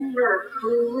remember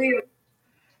who we.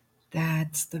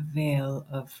 That's the veil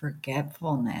of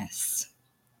forgetfulness.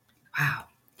 Wow.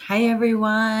 Hi,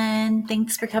 everyone.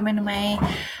 Thanks for coming to my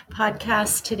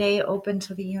podcast today, Open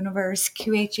to the Universe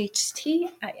QHHT.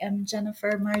 I am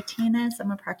Jennifer Martinez.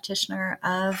 I'm a practitioner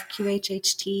of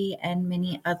QHHT and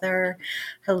many other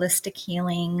holistic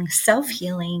healing,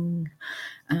 self-healing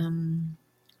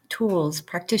tools,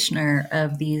 practitioner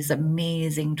of these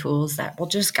amazing tools that will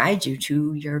just guide you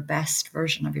to your best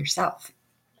version of yourself.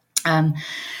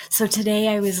 So today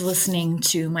I was listening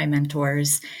to my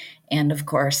mentors, and of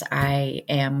course I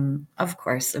am, a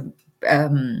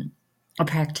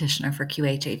practitioner for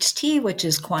QHHT, which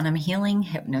is quantum healing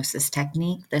hypnosis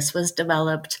technique. This was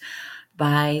developed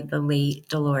by the late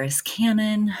Dolores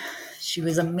Cannon. She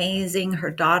was amazing. Her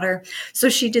daughter. So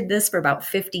she did this for about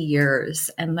 50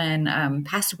 years and then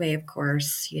passed away, of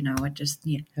course. You know, it just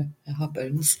it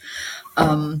happens.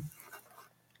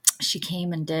 She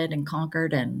came and did and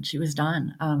conquered and she was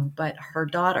done. But her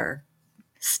daughter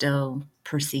still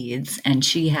proceeds, and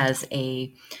she has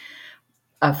a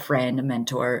friend, a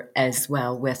mentor as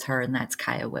well with her, and that's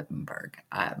Kaya Wittenberg.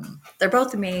 They're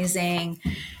both amazing.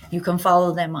 You can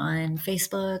follow them on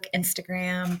Facebook,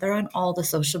 Instagram. They're on all the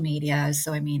social media.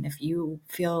 So, I mean, if you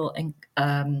feel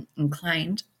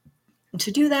inclined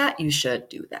to do that, you should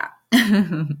do that.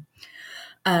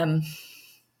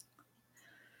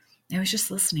 I was just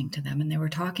listening to them, and they were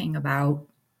talking about,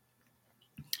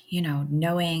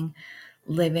 knowing,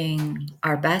 living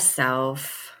our best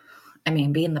self. I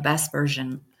mean, being the best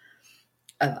version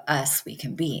of us we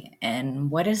can be.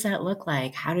 And what does that look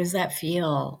like? How does that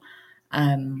feel?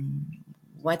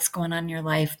 What's going on in your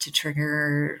life to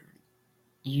trigger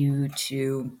you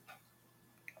to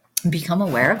become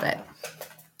aware of it?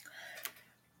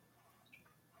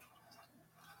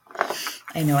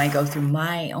 I know I go through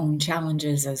my own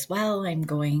challenges as well.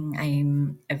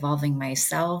 I'm evolving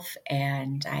myself,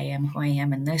 and I am who I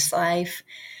am in this life,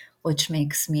 which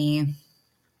makes me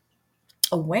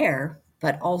aware,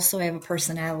 but also I have a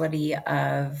personality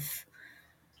of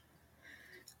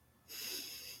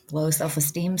low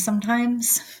self-esteem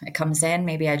sometimes. It comes in,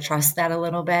 maybe I trust that a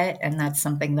little bit, and that's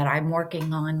something that I'm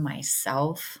working on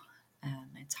myself.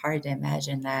 It's hard to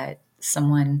imagine that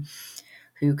someone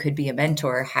who could be a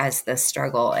mentor has this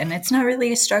struggle, and it's not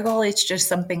really a struggle. It's just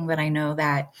something that I know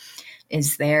that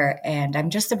is there, and I'm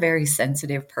just a very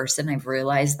sensitive person. I've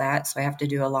realized that, so I have to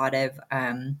do a lot of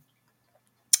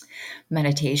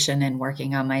meditation and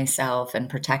working on myself and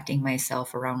protecting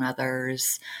myself around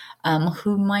others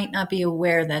who might not be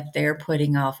aware that they're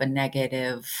putting off a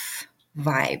negative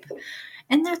vibe.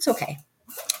 And that's okay.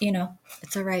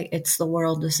 It's all right. It's the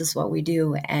world. This is what we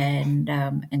do. And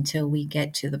until we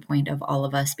get to the point of all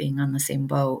of us being on the same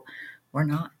boat, we're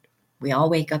not. We all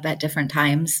wake up at different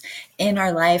times in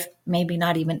our life, maybe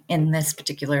not even in this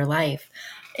particular life.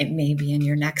 It may be in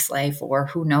your next life or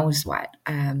who knows what.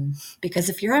 Because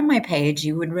if you're on my page,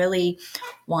 you would really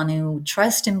want to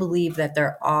trust and believe that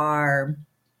there are,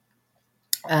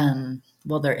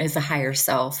 there is a higher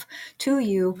self to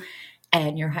you,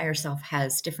 and your higher self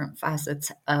has different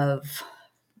facets of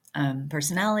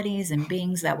personalities and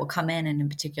beings that will come in a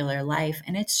particular life.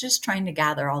 And it's just trying to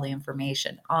gather all the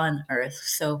information on Earth.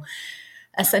 So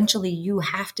essentially, you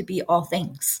have to be all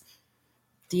things: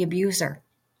 the abuser,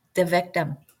 the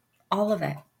victim, all of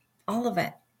it, all of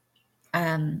it.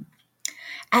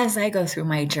 As I go through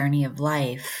my journey of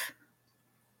life,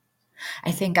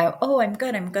 I think, I'm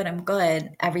good, I'm good, I'm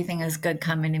good. Everything is good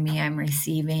coming to me. I'm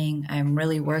receiving. I'm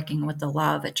really working with the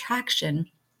law of attraction.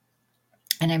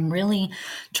 And I'm really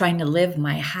trying to live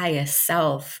my highest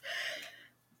self.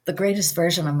 The greatest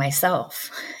version of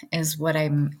myself is what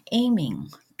I'm aiming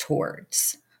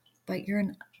towards. But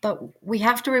we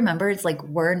have to remember, it's like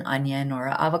we're an onion or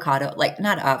an avocado, like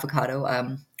not avocado,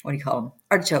 what do you call them?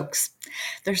 Artichokes.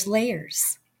 There's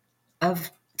layers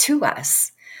to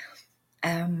us.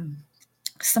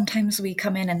 Sometimes we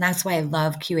come in, and that's why I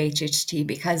love QHHT,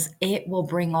 because it will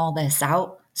bring all this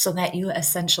out so that you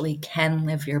essentially can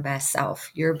live your best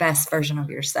self, your best version of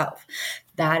yourself.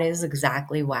 That is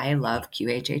exactly why I love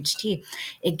QHHT.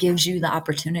 It gives you the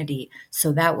opportunity,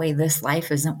 so that way this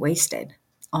life isn't wasted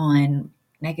on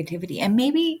negativity. And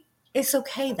maybe it's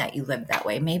okay that you live that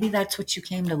way. Maybe that's what you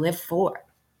came to live for,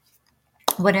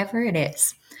 whatever it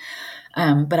is.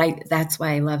 That's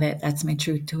why I love it. That's my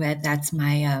truth to it. That's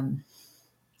my,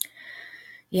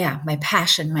 my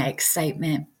passion, my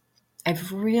excitement.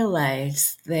 I've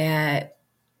realized that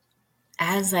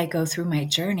as I go through my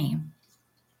journey,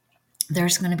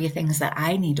 there's going to be things that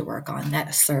I need to work on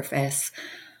that surface.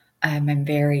 I'm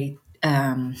very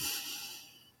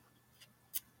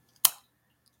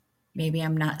maybe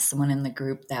I'm not someone in the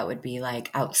group that would be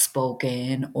like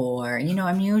outspoken, or,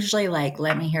 I'm usually like,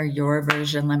 let me hear your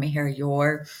version, let me hear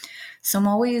your. So I'm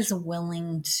always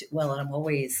willing to, well, I'm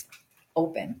always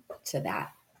open to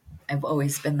that. I've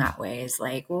always been that way. It's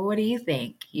like, well, what do you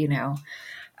think?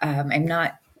 I'm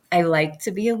not, I like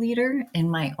to be a leader in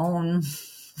my own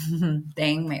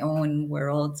thing, my own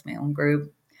worlds, my own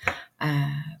group.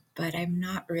 Uh, but I'm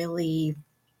not really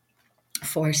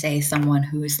for, say, someone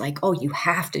who's like, oh, you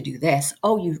have to do this.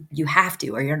 Oh, you have to,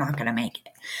 or you're not going to make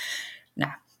it. No,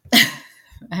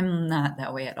 I'm not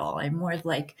that way at all. I'm more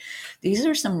like, these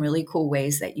are some really cool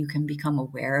ways that you can become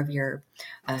aware of your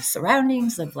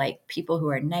surroundings, of like people who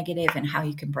are negative, and how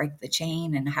you can break the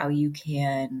chain, and how you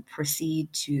can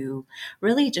proceed to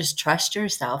really just trust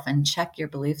yourself and check your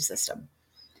belief system.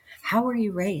 How were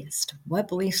you raised? What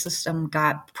belief system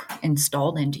got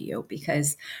installed into you?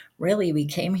 Because really, we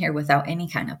came here without any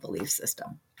kind of belief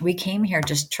system. We came here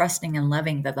just trusting and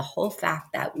loving that the whole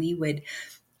fact that we would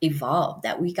evolve,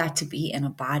 that we got to be in a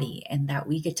body, and that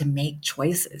we get to make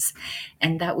choices,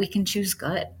 and that we can choose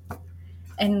good.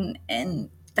 And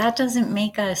that doesn't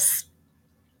make us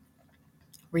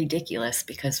ridiculous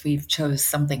because we've chose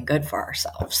something good for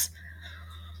ourselves.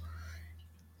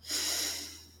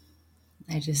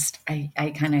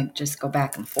 I kind of just go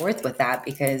back and forth with that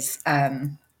because I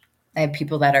have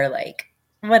people that are like,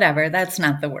 whatever, that's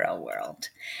not the real world.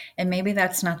 And maybe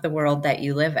that's not the world that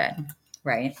you live in,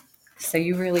 right? So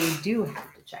you really do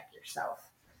have to check yourself.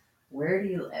 Where do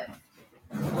you live?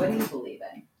 What do you believe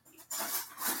in?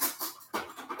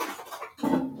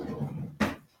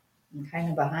 I'm kind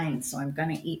of behind, so I'm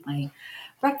going to eat my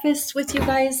breakfast with you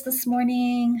guys this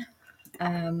morning.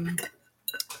 Um,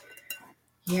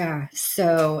 yeah,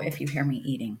 so if you hear me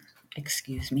eating,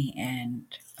 excuse me, and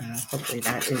hopefully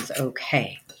that is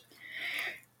okay.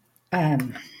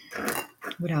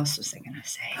 What else was I going to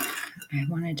say? I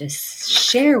wanted to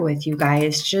share with you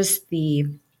guys just the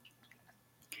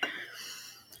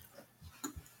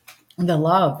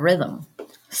law of rhythm.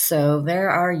 So there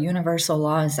are universal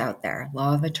laws out there: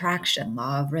 law of attraction,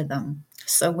 law of rhythm.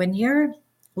 So when your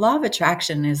law of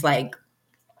attraction is like,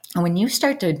 when you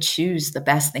start to choose the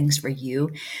best things for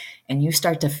you, and you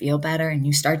start to feel better, and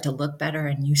you start to look better,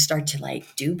 and you start to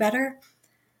like do better,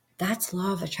 that's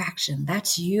law of attraction.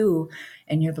 That's you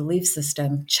and your belief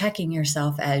system checking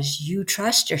yourself as you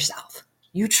trust yourself.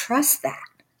 You trust that.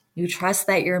 You trust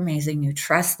that you're amazing. You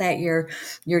trust that you're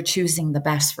choosing the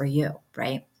best for you,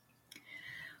 right?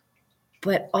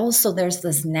 But also there's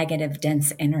this negative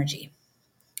dense energy.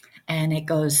 And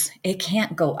it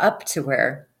can't go up to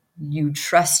where you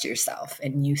trust yourself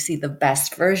and you see the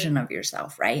best version of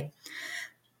yourself, right?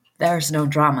 There's no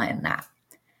drama in that.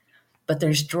 But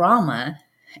there's drama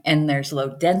and there's low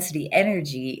density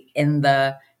energy in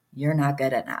the you're not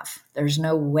good enough. There's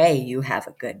no way you have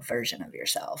a good version of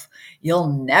yourself. You'll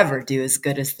never do as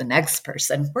good as the next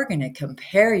person. We're going to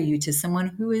compare you to someone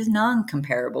who is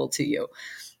non-comparable to you.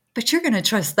 But you're going to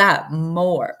trust that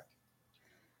more,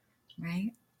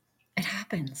 right? It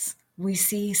happens. We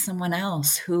see someone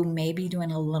else who may be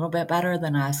doing a little bit better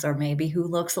than us, or maybe who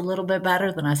looks a little bit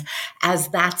better than us, as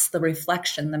that's the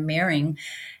reflection, the mirroring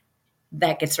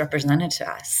that gets represented to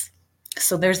us.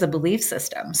 So there's a belief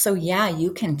system. So yeah,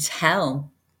 you can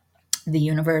tell the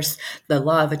universe, the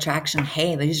law of attraction,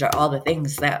 hey, these are all the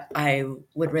things that I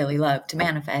would really love to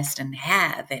manifest and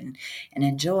have and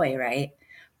enjoy, right?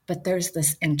 But there's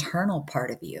this internal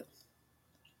part of you.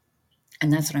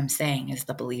 And that's what I'm saying is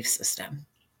the belief system.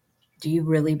 Do you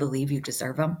really believe you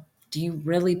deserve them? Do you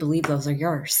really believe those are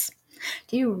yours?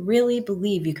 Do you really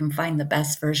believe you can find the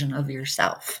best version of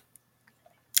yourself?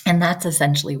 And that's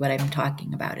essentially what I'm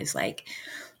talking about, is like,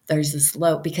 there's this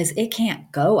low, because it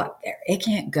can't go up there. It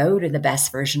can't go to the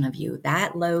best version of you.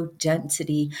 That low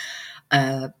density,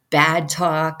 bad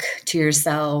talk to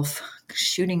yourself,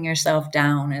 shooting yourself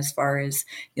down as far as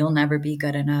you'll never be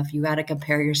good enough. You got to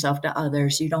compare yourself to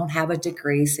others. You don't have a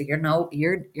degree, so you're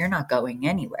not going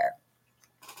anywhere.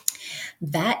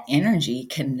 That energy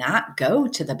cannot go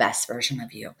to the best version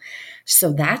of you.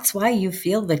 So that's why you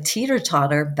feel the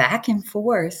teeter-totter back and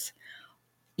forth.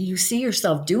 You see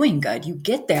yourself doing good, you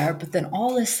get there, but then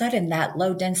all of a sudden that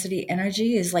low density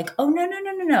energy is like, oh, no, no,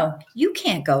 no, no, no. You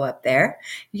can't go up there.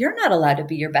 You're not allowed to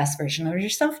be your best version of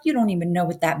yourself. You don't even know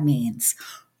what that means.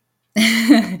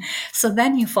 So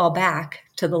then you fall back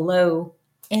to the low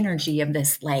energy of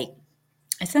this, like,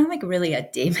 it's not like really a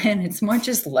demon. It's more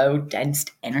just low, dense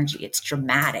energy. It's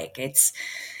dramatic. It's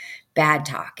bad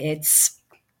talk. It's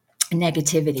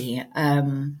negativity.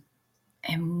 And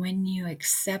when you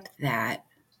accept that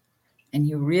and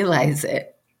you realize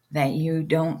it, that you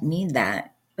don't need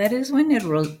that, that is when it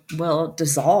will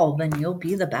dissolve and you'll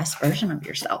be the best version of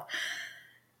yourself.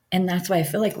 And that's why I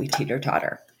feel like we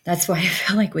teeter-totter. That's why I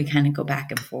feel like we kind of go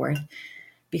back and forth,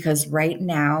 because right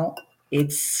now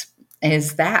is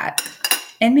that.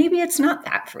 And maybe it's not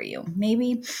that for you.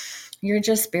 Maybe you're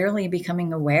just barely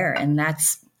becoming aware, and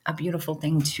that's a beautiful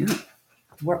thing too.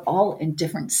 We're all in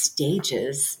different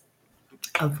stages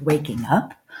of waking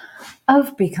up,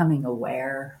 of becoming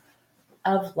aware,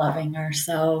 of loving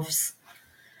ourselves.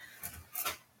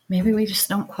 Maybe we just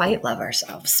don't quite love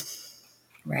ourselves,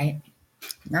 right?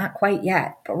 Not quite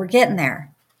yet, but we're getting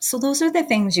there. So those are the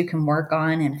things you can work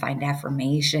on and find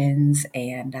affirmations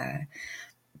and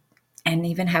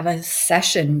even have a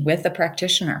session with a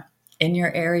practitioner in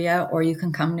your area, or you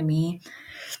can come to me.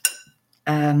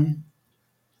 I'm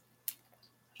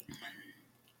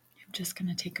just going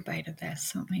to take a bite of this,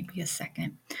 so it might be a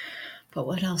second. But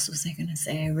what else was I going to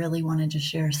say? I really wanted to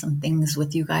share some things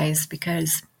with you guys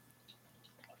because,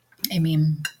 I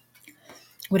mean,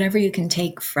 whatever you can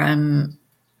take from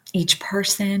each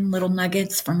person, little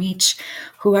nuggets from each,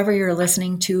 whoever you're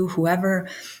listening to, whoever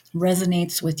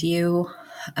resonates with you,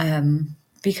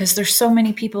 because there's so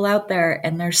many people out there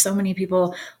and there's so many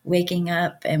people waking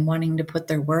up and wanting to put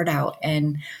their word out.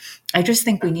 And I just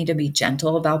think we need to be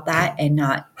gentle about that and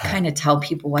not kind of tell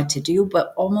people what to do,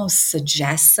 but almost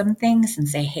suggest some things and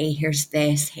say, hey, here's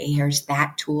this, hey, here's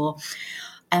that tool.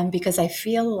 Because I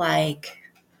feel like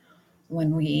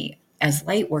when we as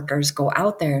light workers go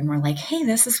out there and we're like, hey,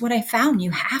 this is what I found. You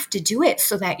have to do it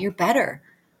so that you're better.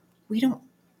 You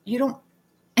don't,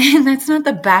 and that's not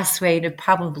the best way to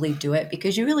probably do it,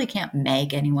 because you really can't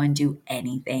make anyone do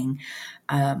anything.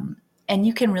 And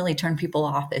you can really turn people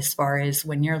off as far as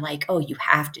when you're like, oh, you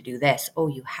have to do this. Oh,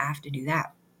 you have to do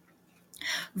that.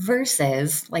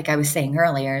 Versus, like I was saying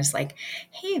earlier, is like,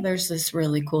 hey, there's this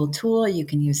really cool tool. You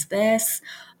can use this.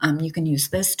 You can use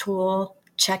this tool.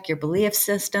 Check your belief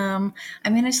system. I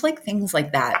mean, it's like things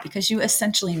like that, because you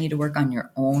essentially need to work on your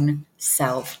own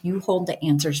self. You hold the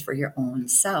answers for your own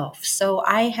self. So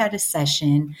I had a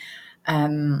session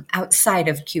outside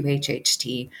of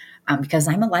QHHT because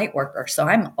I'm a light worker. So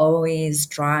I'm always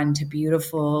drawn to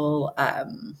beautiful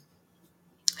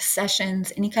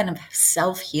sessions, any kind of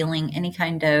self-healing, any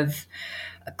kind of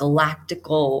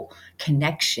galactical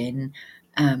connection.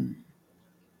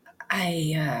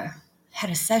 I had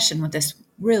a session with this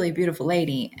really beautiful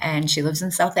lady, and she lives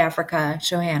in South Africa,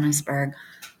 Johannesburg.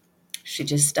 She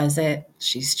just does it.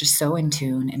 She's just so in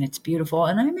tune, and it's beautiful.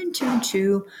 And I'm in tune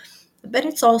too, but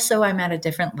it's also, I'm at a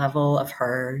different level of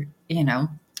her,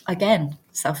 again,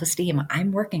 self-esteem.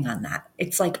 I'm working on that.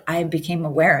 It's like I became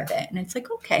aware of it, and it's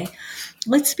like, okay,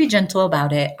 let's be gentle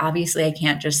about it. Obviously, I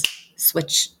can't just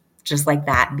switch just like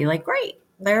that and be like, great,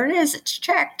 there it is, it's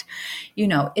checked.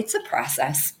 It's a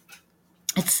process.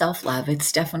 It's self-love. It's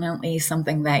definitely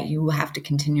something that you have to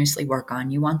continuously work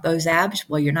on. You want those abs?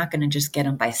 Well, you're not going to just get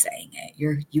them by saying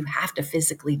it. You have to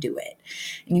physically do it,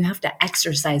 and you have to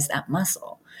exercise that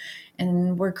muscle.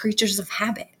 And we're creatures of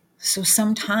habit. So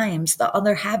sometimes the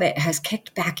other habit has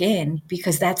kicked back in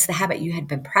because that's the habit you had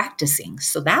been practicing.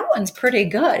 So that one's pretty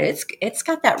good. It's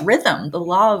got that rhythm, the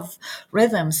law of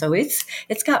rhythm. So it's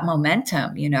got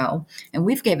momentum, and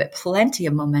we've gave it plenty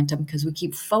of momentum because we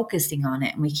keep focusing on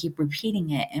it and we keep repeating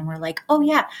it. And we're like, oh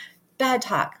yeah, bad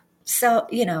talk. So,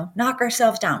 knock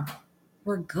ourselves down.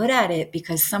 We're good at it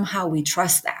because somehow we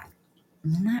trust that.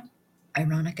 Isn't that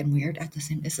ironic and weird at the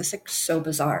same? This is like so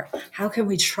bizarre. How can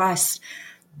we trust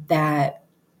that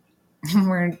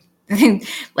we're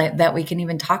like that we can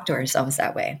even talk to ourselves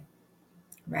that way,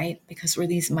 right? Because we're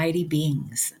these mighty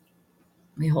beings.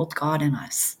 We hold God in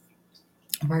us.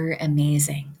 We're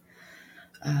amazing.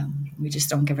 We just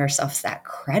don't give ourselves that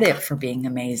credit for being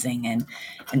amazing and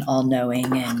all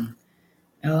knowing and,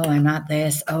 oh, I'm not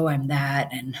this, oh, I'm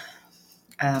that. And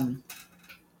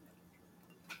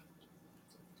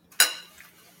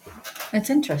it's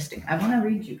interesting. I want to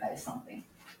read you guys something.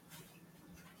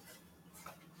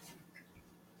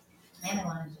 And I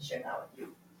wanted to share that with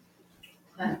you.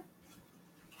 I'm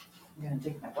going to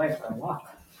take my boy for a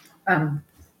walk.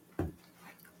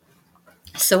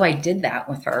 So I did that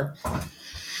with her.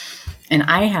 And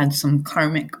I had some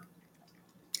karmic,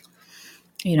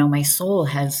 my soul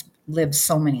has lived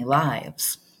so many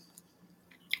lives.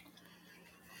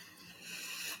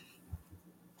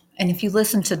 And if you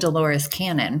listen to Dolores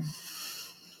Cannon,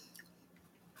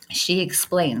 she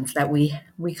explains that we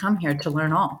come here to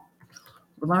learn all.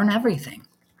 Learn everything,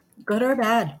 good or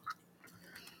bad.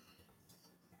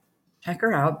 Check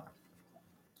her out,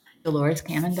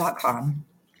 DoloresCannon.com.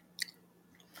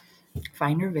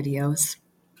 Find her videos.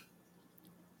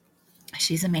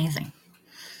 She's amazing.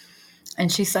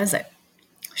 And she says it.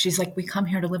 She's like, we come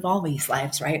here to live all these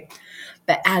lives, right?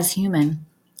 But as human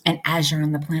and as you're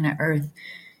on the planet Earth,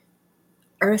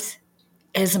 Earth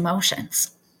is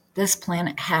emotions. This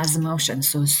planet has emotions.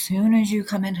 So as soon as you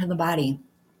come into the body,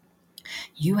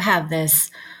 you have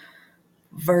this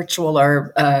virtual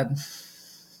or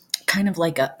kind of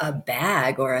like a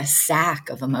bag or a sack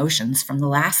of emotions from the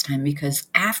last time, because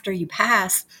after you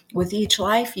pass, with each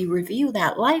life, you review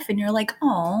that life and you're like,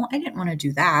 oh, I didn't want to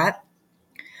do that.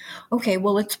 Okay,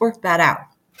 well, let's work that out.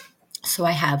 So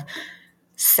I have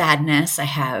sadness. I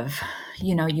have,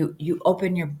 you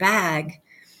open your bag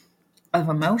of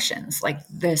emotions, like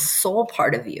this soul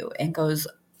part of you, and goes,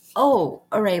 oh,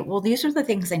 all right, well, these are the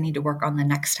things I need to work on the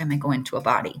next time I go into a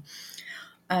body.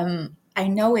 I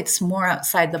know it's more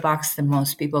outside the box than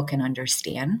most people can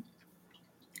understand,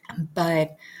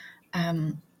 but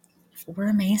we're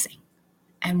amazing.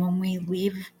 And when we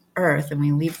leave Earth and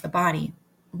we leave the body,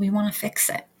 we want to fix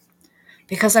it,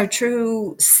 because our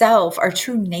true self, our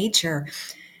true nature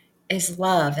is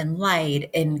love and light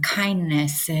and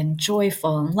kindness and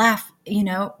joyful and laugh,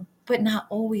 but not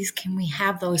always can we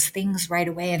have those things right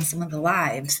away in some of the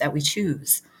lives that we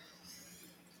choose,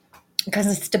 because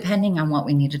it's depending on what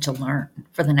we needed to learn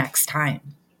for the next time,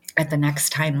 at the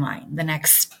next timeline, the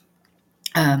next,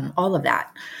 all of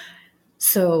that.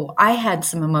 So I had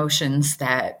some emotions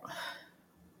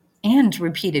and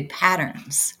repeated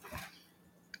patterns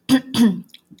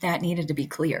that needed to be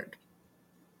cleared.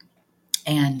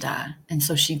 And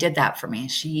so she did that for me.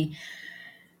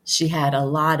 She had a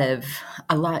lot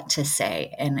to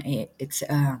say, and it's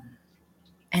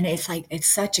like, it's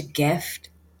such a gift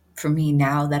for me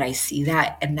now that I see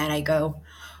that, and that I go,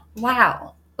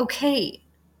 wow, okay,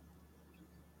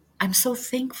 I'm so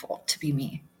thankful to be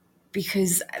me,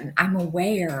 because I'm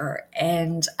aware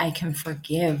and I can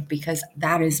forgive, because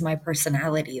that is my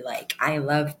personality. Like, I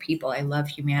love people, I love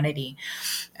humanity,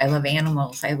 I love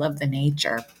animals, I love the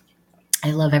nature,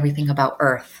 I love everything about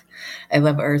Earth. I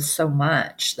love Earth so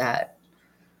much that,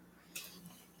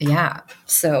 yeah.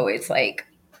 So it's like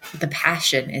the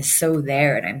passion is so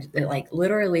there. And I'm like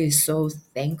literally so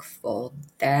thankful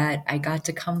that I got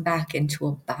to come back into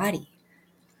a body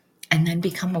and then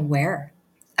become aware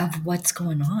of what's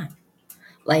going on.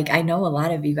 Like, I know a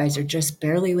lot of you guys are just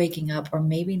barely waking up, or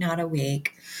maybe not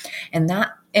awake. And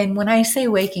when I say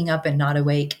waking up and not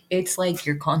awake, it's like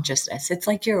your consciousness, it's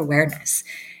like your awareness.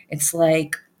 It's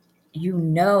like,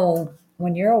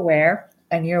 when you're aware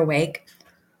and you're awake,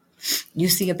 you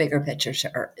see a bigger picture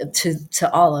to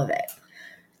all of it,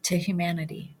 to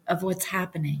humanity, of what's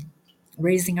happening,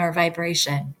 raising our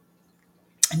vibration,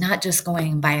 and not just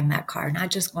going and buying that car,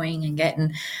 not just going and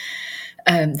getting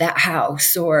that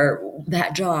house or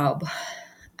that job.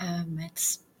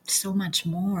 It's so much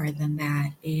more than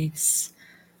that. It's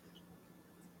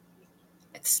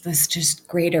this just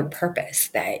greater purpose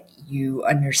that you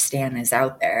understand is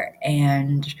out there.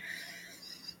 And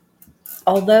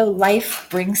although life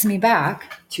brings me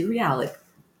back to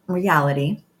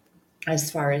reality,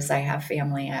 as far as I have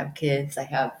family, I have kids, I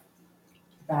have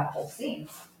that whole scene.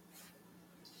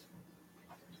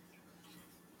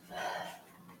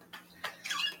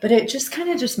 But it just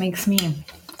kind of just makes me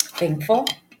thankful,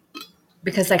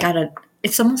 because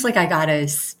it's almost like I got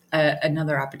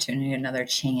another opportunity, another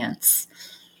chance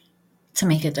to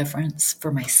make a difference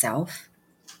for myself,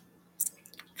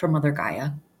 for Mother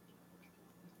Gaia,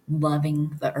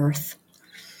 loving the earth.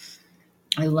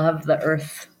 I love the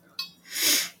earth.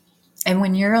 And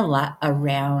when you're a lot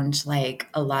around like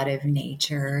a lot of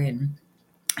nature and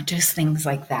just things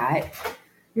like that,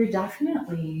 you're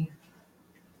definitely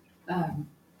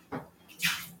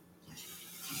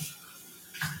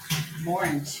more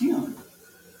in tune.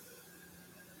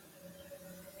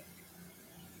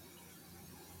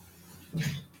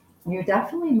 You're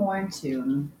definitely more in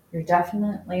tune. You're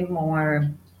definitely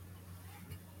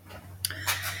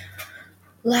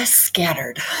less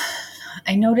scattered.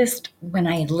 I noticed when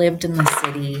I lived in the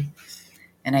city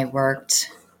and I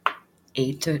worked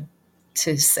 8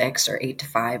 to 6 or 8 to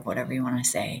 5, whatever you want to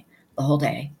say, the whole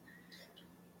day,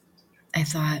 I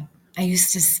thought, I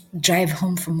used to drive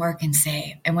home from work and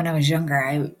say, and when I was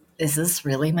younger, is this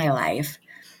really my life?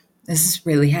 This is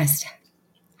really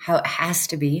how it has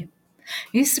to be.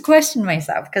 I used to question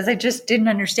myself because I just didn't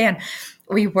understand.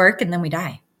 We work and then we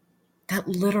die. That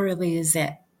literally is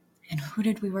it. And who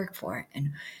did we work for?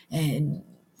 And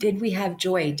did we have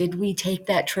joy? Did we take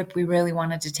that trip we really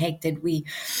wanted to take? Did we,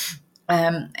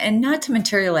 and not to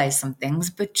materialize some things,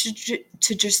 but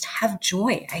to just have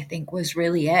joy, I think was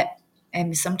really it.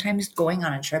 And sometimes going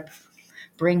on a trip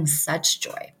brings such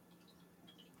joy.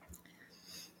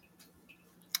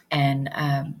 And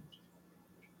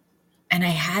And I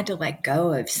had to let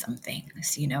go of some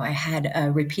things. I had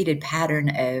a repeated pattern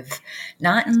of,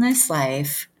 not in this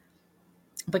life,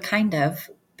 but kind of,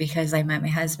 because I met my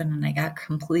husband and I got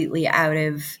completely out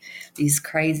of these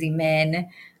crazy men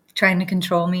trying to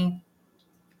control me.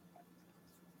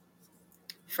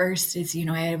 First is,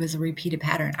 it was a repeated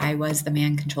pattern. I was the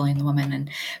man controlling the woman, and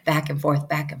back and forth,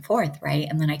 right?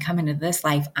 And then I come into this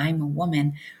life, I'm a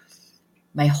woman.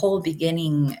 My whole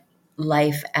beginning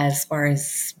life, as far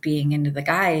as being into the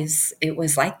guys, it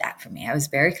was like that for me. I was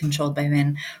very controlled by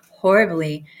men,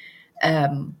 horribly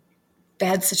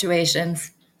bad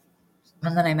situations.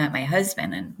 And then I met my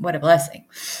husband, and what a blessing.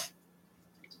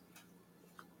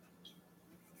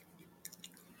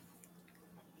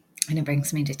 And it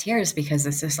brings me to tears because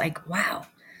it's just like, wow.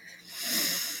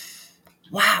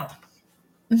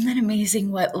 Isn't that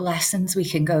amazing what lessons we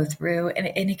can go through?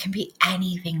 And it can be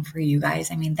anything for you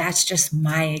guys. I mean, that's just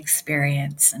my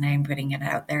experience, and I'm putting it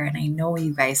out there. And I know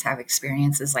you guys have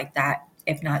experiences like that,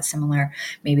 if not similar,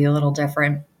 maybe a little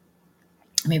different.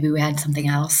 Maybe we had something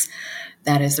else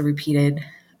that is a repeated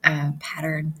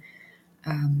pattern.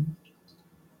 Um,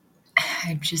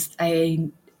 I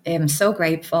am so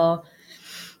grateful.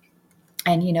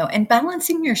 And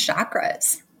balancing your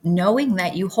chakras, knowing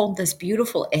that you hold this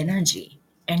beautiful energy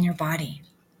in your body.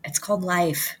 It's called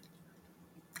life.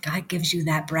 God gives you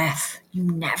that breath. You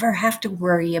never have to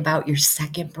worry about your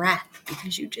second breath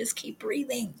because you just keep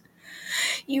breathing.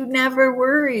 You never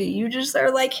worry. You just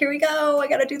are like, here we go. I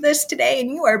got to do this today.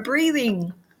 And you are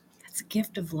breathing. That's a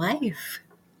gift of life.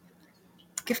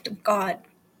 Gift of God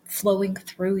flowing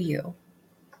through you.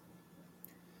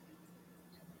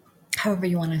 However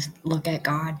you want to look at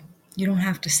God. You don't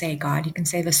have to say God. You can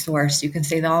say the source. You can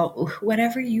say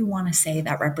whatever you want to say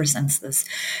that represents this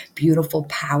beautiful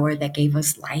power that gave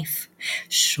us life.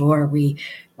 Sure, we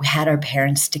had our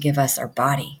parents to give us our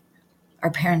body.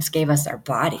 Our parents gave us our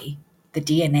body, the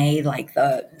DNA, like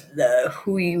the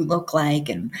who you look like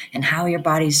and how your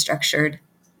body's structured.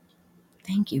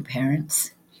 Thank you,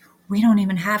 parents. We don't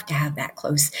even have to have that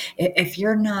close. If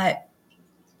you're not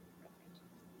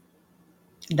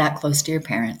that close to your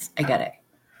parents, I get it.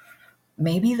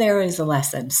 Maybe there was a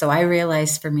lesson. So I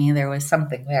realized for me there was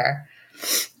something there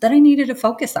that I needed to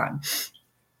focus on.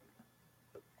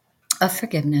 A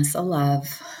forgiveness, a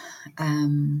love,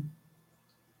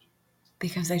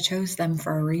 because I chose them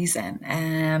for a reason.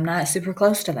 And I'm not super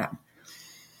close to them,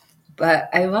 but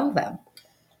I love them.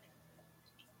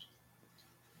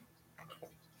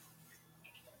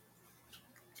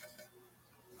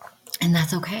 And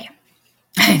that's okay.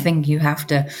 I think you have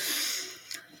to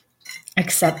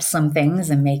accept some things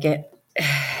and make it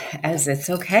as it's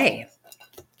okay.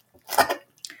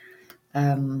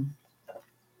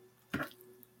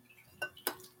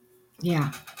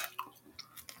 Yeah.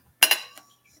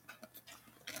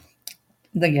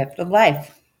 The gift of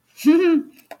life. The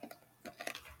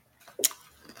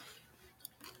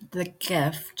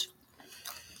gift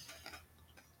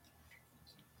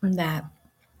that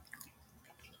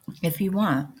if you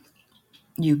want,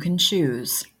 you can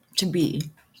choose to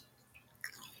be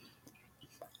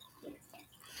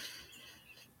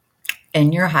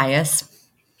in your highest,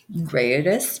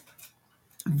 greatest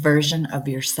version of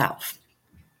yourself.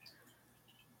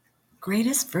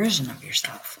 Greatest version of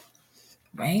yourself,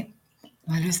 right?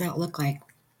 What does that look like?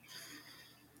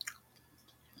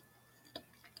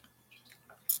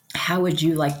 How would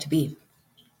you like to be?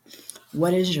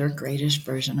 What is your greatest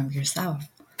version of yourself?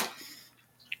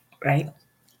 Right?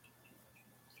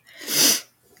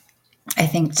 I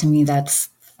think to me that's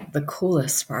the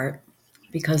coolest part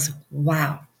because,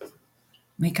 wow,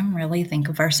 we can really think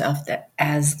of ourselves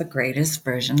as the greatest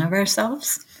version of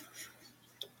ourselves.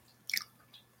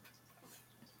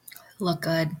 Look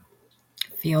good,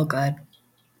 feel good,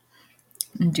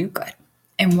 and do good.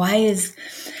 And why is,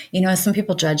 some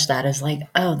people judge that as like,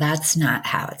 oh, that's not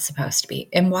how it's supposed to be.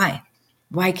 And why?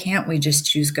 Why can't we just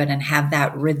choose good and have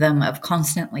that rhythm of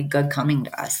constantly good coming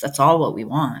to us? That's all what we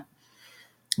want.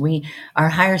 Our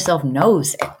higher self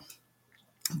knows it.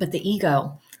 But the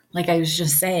ego, like I was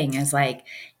just saying, is like,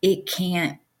 it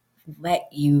can't let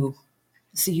you.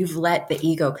 So you've let the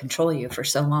ego control you for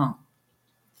so long.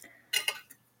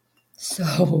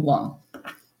 So long.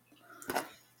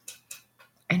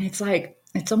 And it's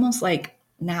almost like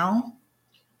now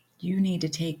you need to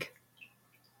take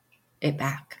it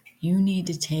back. You need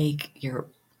to take your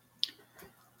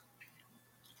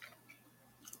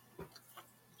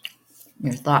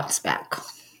thoughts back,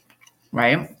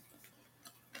 right?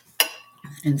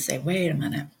 And say, wait a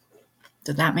minute,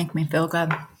 did that make me feel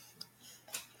good?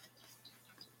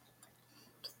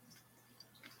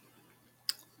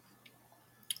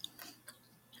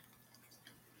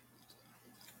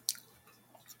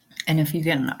 if you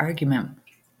get in an argument,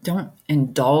 don't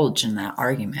indulge in that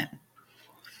argument.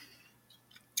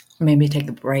 Maybe take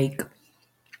a break.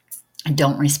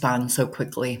 Don't respond so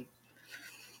quickly.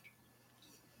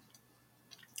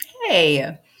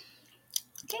 Hey,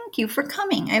 thank you for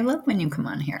coming. I love when you come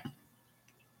on here.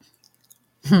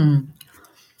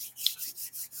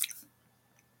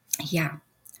 Yeah.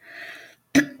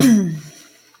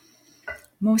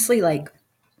 Mostly like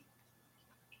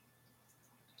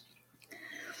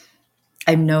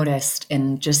I've noticed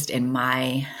in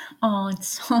my, oh,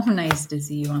 it's so nice to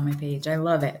see you on my page. I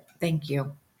love it. Thank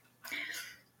you.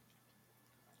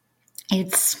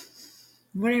 It's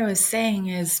what I was saying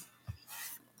is,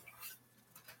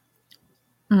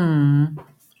 I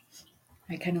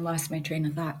kind of lost my train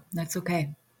of thought. That's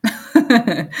okay.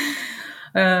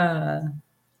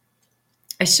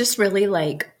 It's just really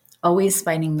like always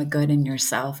finding the good in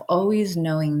yourself, always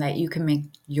knowing that you can make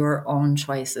your own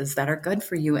choices that are good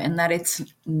for you and that it's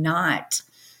not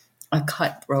a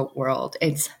cutthroat world.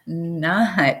 It's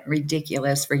not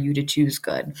ridiculous for you to choose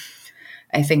good.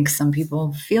 I think some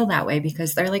people feel that way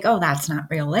because they're like, oh, that's not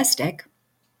realistic.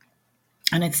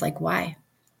 And it's like, why?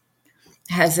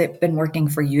 Has it been working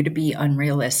for you to be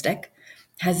unrealistic?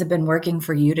 Has it been working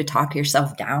for you to talk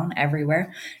yourself down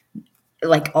everywhere,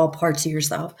 like all parts of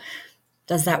yourself?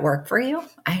 Does that work for you?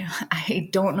 I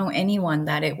don't know anyone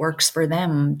that it works for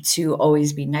them to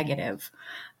always be negative.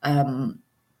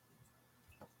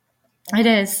 It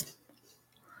is,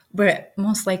 but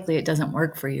most likely it doesn't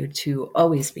work for you to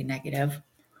always be negative.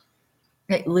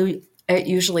 It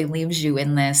usually leaves you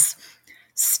in this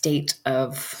state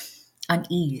of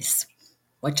unease,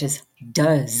 which is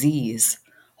disease.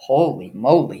 Holy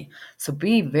moly. So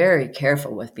be very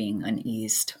careful with being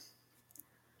uneased.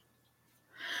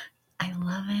 I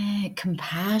love it.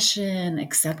 Compassion,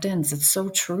 acceptance. It's so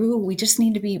true. We just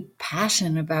need to be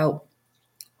passionate about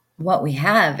what we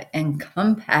have and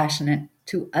compassionate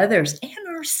to others and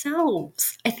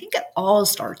ourselves. I think it all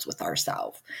starts with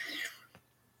ourselves,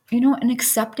 and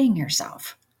accepting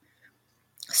yourself.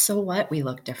 So what? We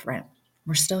look different.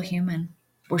 We're still human.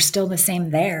 We're still the same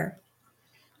there,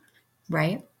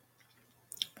 right?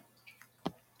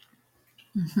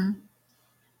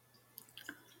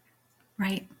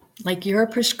 Right. Like your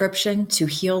prescription to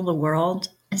heal the world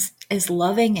is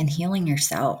loving and healing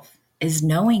yourself, is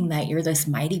knowing that you're this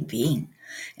mighty being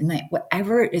and that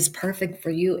whatever is perfect for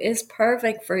you is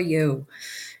perfect for you,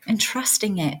 and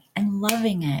trusting it and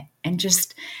loving it.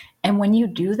 And when you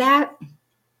do that,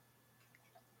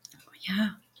 yeah.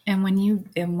 And when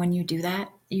you do that,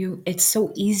 it's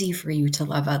so easy for you to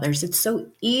love others. It's so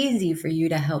easy for you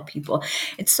to help people.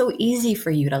 It's so easy for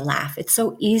you to laugh. It's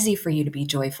so easy for you to be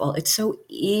joyful. It's so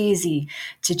easy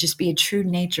to just be a true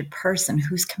natured person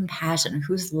who's compassionate,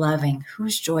 who's loving,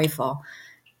 who's joyful.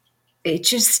 It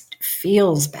just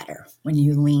feels better when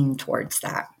you lean towards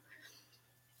that.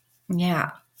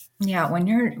 Yeah. Yeah, when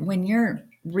you're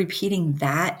repeating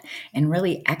that and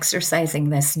really exercising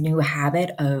this new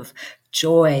habit of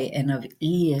joy and of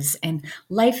ease, and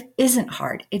life isn't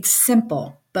hard. It's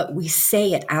simple, but we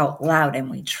say it out loud and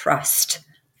we trust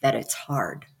that it's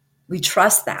hard. We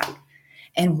trust that.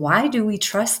 And why do we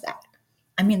trust that?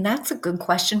 I mean, that's a good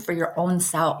question for your own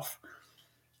self.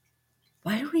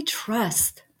 Why do we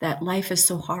trust that life is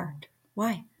so hard?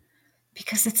 Why?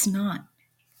 Because it's not.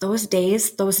 Those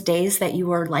days that you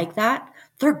were like that,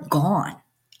 they're gone.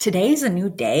 Today's a new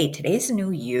day. Today's a new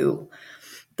you.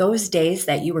 Those days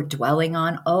that you were dwelling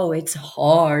on, oh, it's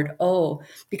hard. Oh,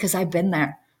 because I've been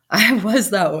there. I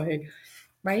was that way,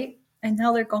 right? And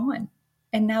now they're gone.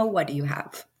 And now what do you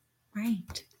have?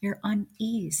 Right. You're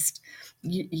uneased.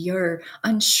 You're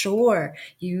unsure.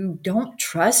 You don't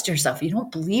trust yourself. You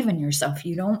don't believe in yourself.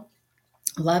 You don't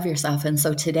love yourself. And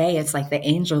so today it's like the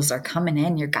angels are coming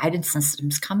in, your guidance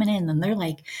system's coming in, and they're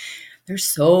like, there's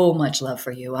so much love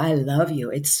for you. I love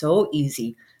you. It's so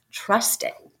easy. Trust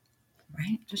it,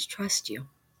 right? Just trust you.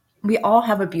 We all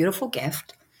have a beautiful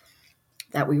gift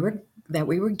that we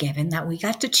were given, that we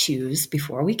got to choose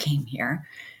before we came here.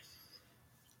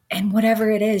 And whatever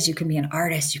it is, you can be an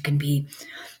artist, you can be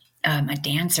a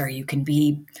dancer, you can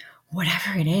be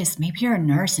whatever it is. Maybe you're a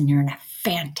nurse and you're a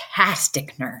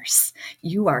fantastic nurse.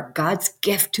 You are God's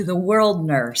gift to the world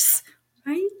nurse,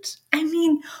 right? I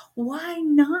mean, why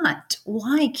not?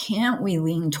 Why can't we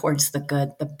lean towards the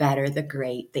good, the better, the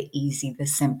great, the easy, the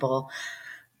simple,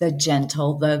 the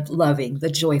gentle, the loving, the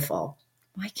joyful?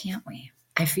 Why can't we?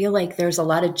 I feel like there's a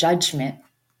lot of judgment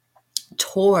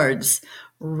towards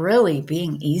really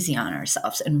being easy on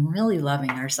ourselves and really loving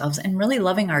ourselves and really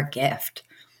loving our gift.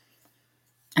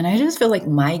 And I just feel like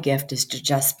my gift is to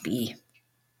just be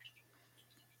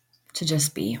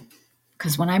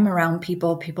Because when I'm around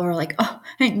people, people are like, oh,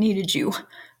 I needed you.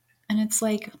 And it's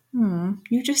like,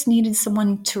 you just needed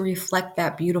someone to reflect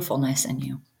that beautifulness in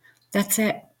you. That's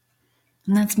it.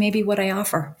 And that's maybe what I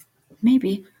offer.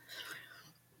 Maybe.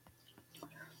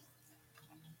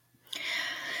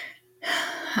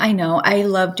 I know. I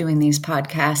love doing these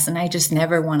podcasts, and I just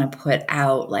never want to put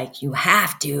out like, you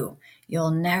have to.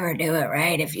 You'll never do it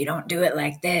right if you don't do it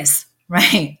like this.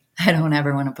 Right. I don't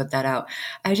ever want to put that out.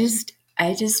 I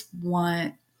just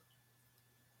want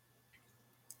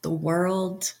the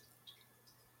world,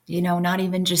 not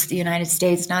even just the United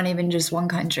States, not even just one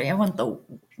country. I want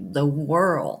the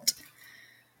world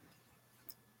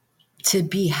to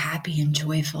be happy and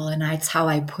joyful. And that's how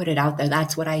I put it out there.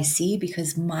 That's what I see,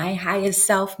 because my highest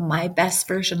self, my best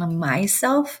version of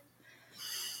myself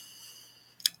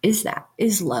is that,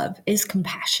 is love, is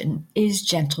compassion, is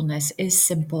gentleness, is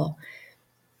simple,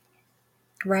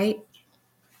 right?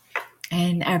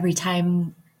 And every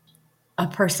time a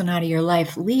person out of your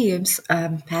life leaves,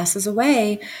 passes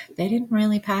away, they didn't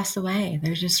really pass away.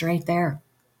 They're just right there.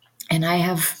 And I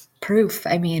have proof.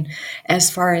 I mean,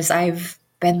 as far as I've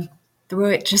been through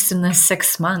it, just in the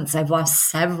 6 months, I've lost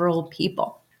several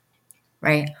people,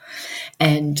 right?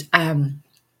 And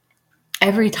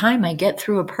every time I get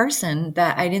through a person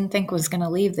that I didn't think was going to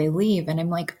leave, they leave. And I'm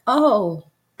like, oh,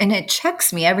 and it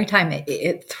checks me every time.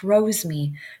 It throws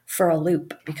me for a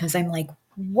loop, because I'm like,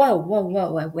 whoa, whoa,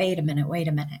 whoa, wait a minute,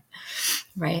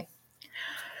 right?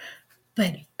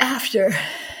 But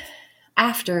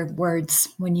afterwards,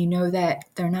 when you know that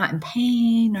they're not in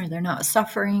pain or they're not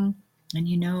suffering, and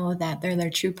you know that they're their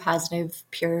true positive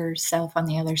pure self on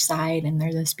the other side, and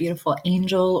they're this beautiful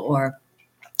angel or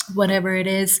whatever it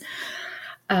is,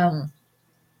 you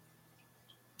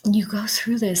go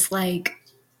through this like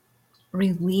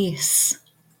release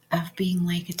of being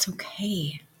like, it's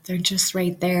okay, they're just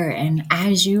right there. And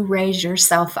as you raise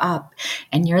yourself up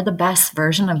and you're the best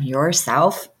version of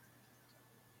yourself,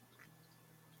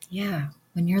 yeah,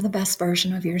 when you're the best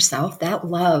version of yourself, that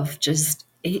love just,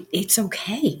 it's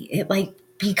okay. It like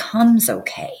becomes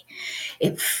okay.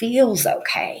 It feels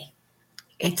okay.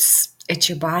 It's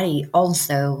your body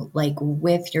also, like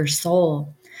with your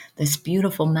soul, this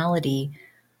beautiful melody,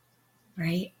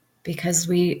 right? Because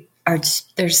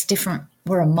there's different,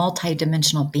 we're a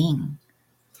multi-dimensional being,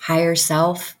 higher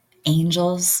self,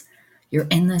 angels. You're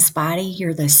in this body,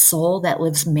 you're the soul that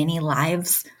lives many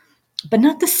lives, but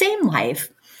not the same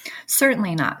life.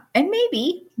 Certainly not. And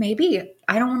maybe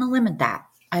I don't want to limit that.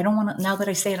 I don't want to, now that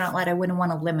I say it out loud, I wouldn't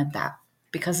want to limit that,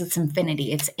 because it's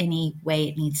infinity. It's any way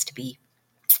it needs to be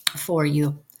for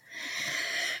you.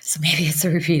 So maybe it's a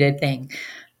repeated thing,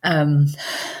 um,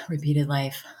 repeated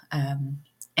life.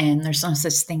 And there's no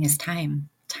such thing as time.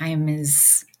 Time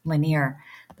is linear.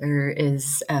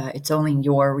 It's only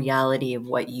your reality of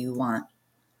what you want.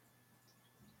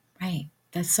 Right.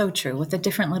 That's so true. With a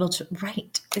different little,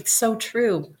 right. It's so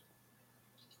true.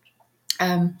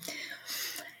 Um,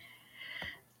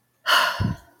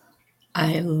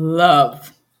 I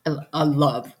love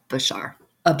Bashar.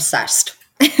 Obsessed.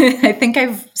 I think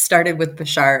I've started with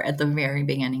Bashar at the very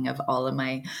beginning of all of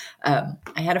my. I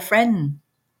had a friend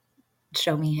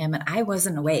show me him, and I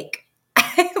wasn't awake.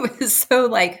 I was so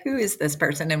like, who is this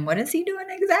person, and what is he doing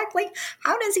exactly?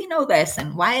 How does he know this,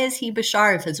 and why is he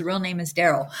Bashar if his real name is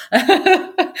Daryl?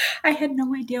 I had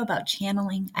no idea about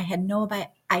channeling. I had no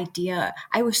idea.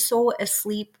 I was so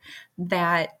asleep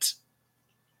that.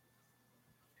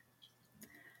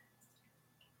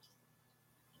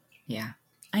 Yeah,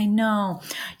 I know.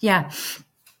 Yeah,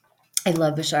 I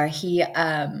love Bashar.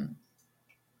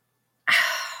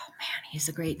 He's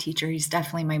a great teacher. He's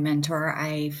definitely my mentor.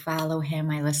 I follow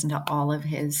him. I listen to all of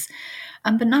his,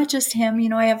 but not just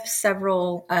him. I have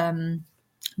several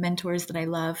mentors that I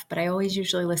love, but I always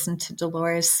usually listen to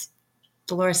Dolores's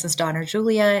daughter,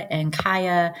 Julia, and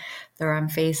Kaya. They're on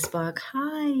Facebook.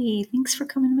 Hi, thanks for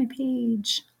coming to my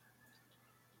page.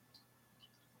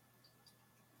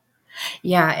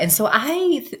 Yeah, and so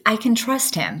I can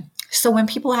trust him. So when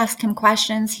people ask him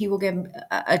questions, he will give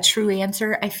a true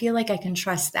answer. I feel like I can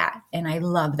trust that, and I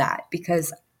love that,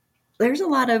 because there's a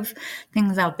lot of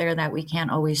things out there that we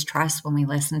can't always trust when we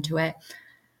listen to it.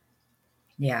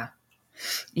 Yeah.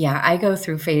 Yeah, I go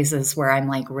through phases where I'm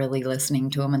like really listening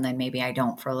to him, and then maybe I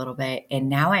don't for a little bit, and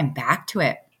now I'm back to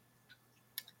it.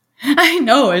 I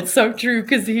know, it's so true,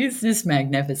 because he's just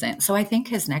magnificent. So I think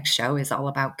his next show is all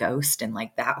about Ghost and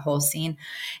like that whole scene.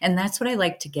 And that's what I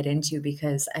like to get into,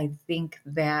 because I think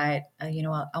that,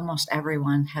 almost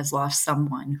everyone has lost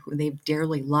someone who they've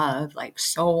dearly loved, like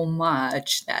so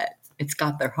much that it's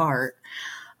got their heart.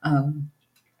 Um,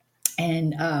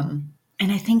 and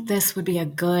And I think this would be a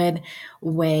good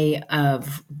way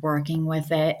of working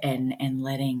with it and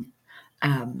letting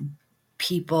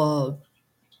people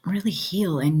really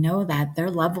heal and know that their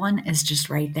loved one is just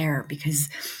right there. Because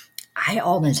I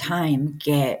all the time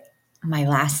get my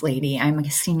last lady, I'm a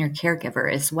senior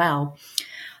caregiver as well.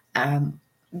 Um,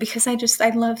 because I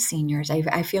love seniors.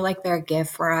 I feel like they're a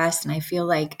gift for us. And I feel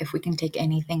like if we can take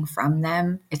anything from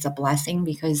them, it's a blessing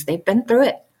because they've been through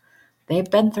it. They've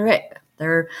been through it.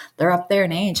 They're up there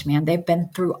in age, man. They've been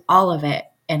through all of it.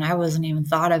 And I wasn't even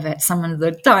thought of it some of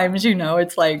the times,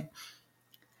 it's like,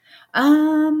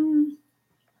 um,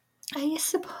 I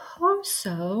suppose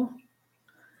so.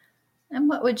 And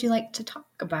what would you like to talk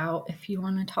about if you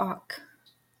want to talk?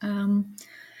 Um,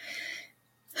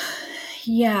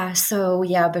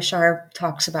 Bashar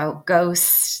talks about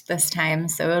ghosts this time,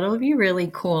 so it'll be really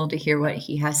cool to hear what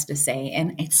he has to say.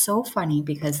 And it's so funny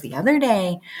because the other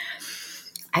day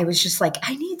I was just like,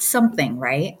 I need something,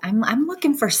 right? I'm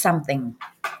looking for something,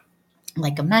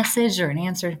 like a message or an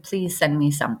answer. Please send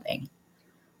me something.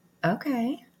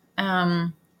 Okay.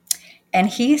 Um, and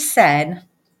he said,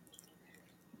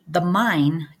 the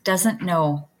mind doesn't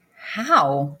know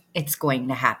how it's going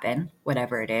to happen,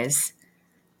 whatever it is.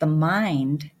 The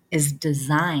mind is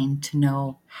designed to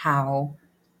know how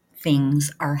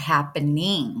things are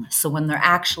happening. So when they're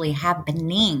actually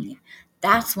happening,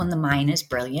 that's when the mind is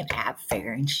brilliant at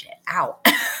figuring shit out.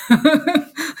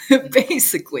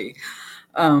 Basically.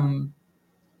 Um,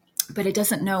 but it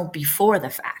doesn't know before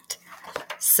the fact.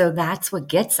 So that's what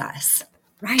gets us.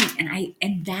 Right.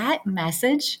 And that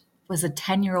message was a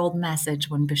 10-year-old message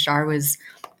when Bashar was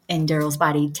in Daryl's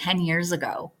body 10 years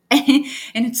ago.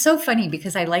 And it's so funny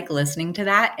because I like listening to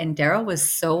that. And Daryl was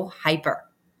so hyper.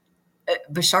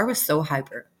 Bashar was so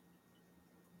hyper.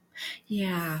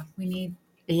 Yeah,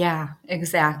 yeah,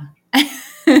 exactly.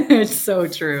 It's so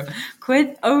true.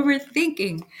 Quit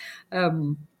overthinking.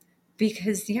 Um,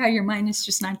 because yeah, your mind is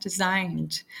just not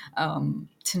designed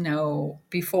to know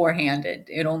beforehand.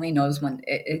 It only knows when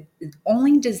it's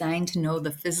only designed to know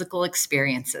the physical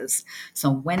experiences.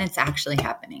 So when it's actually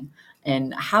happening.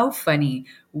 And how funny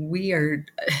we are.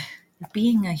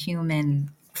 Being a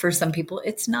human, for some people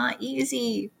it's not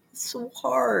easy. It's so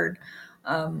hard.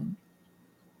 um,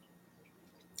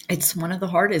 it's one of the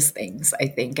hardest things, I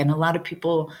think. And a lot of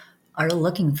people are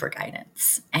looking for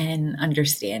guidance and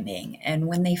understanding. And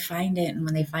when they find it, and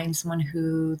when they find someone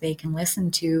who they can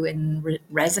listen to and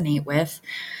resonate with,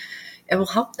 it will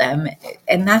help them.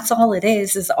 And that's all it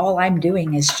is all I'm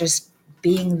doing is just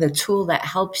being the tool that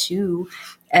helps you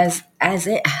as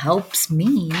it helps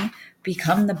me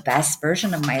become the best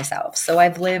version of myself. So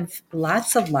I've lived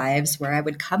lots of lives where I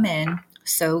would come in.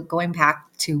 So going back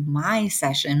to my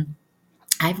session,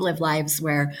 I've lived lives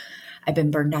where I've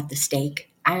been burned at the stake.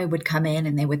 I would come in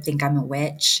and they would think I'm a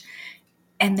witch.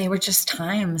 And they were just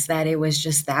times that it was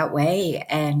just that way.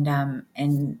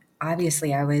 And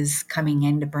obviously I was coming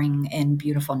in to bring in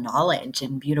beautiful knowledge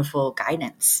and beautiful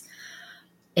guidance.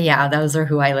 Yeah, those are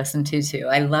who I listen to too.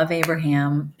 I love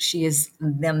Abraham. She is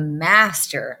the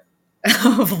master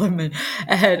of limit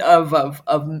ahead of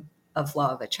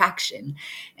law of attraction.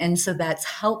 And so that's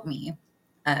helped me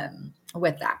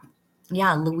with that.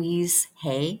 Yeah, Louise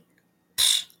Hay.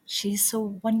 She's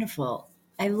so wonderful.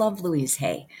 I love Louise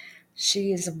Hay.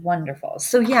 She is wonderful.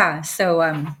 So yeah,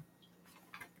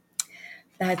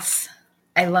 that's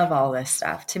I love all this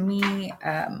stuff. To me,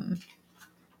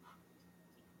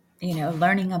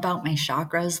 learning about my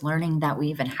chakras, learning that we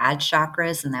even had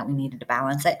chakras and that we needed to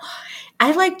balance it.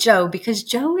 I like Joe because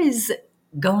Joe is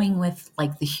going with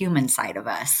like the human side of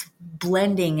us,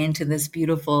 blending into this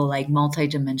beautiful, like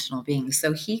multidimensional being.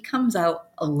 So he comes out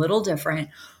a little different,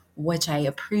 which I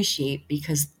appreciate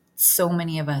because so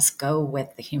many of us go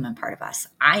with the human part of us.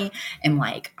 I am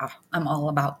like, oh, I'm all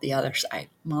about the other side.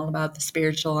 I'm all about the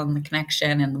spiritual and the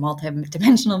connection and the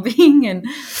multidimensional being. And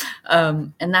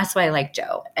that's why I like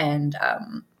Joe. And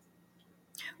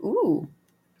ooh,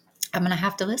 I'm gonna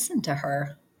have to listen to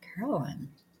her. Carolyn.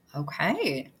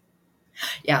 Okay.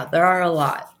 Yeah, there are a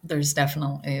lot. There's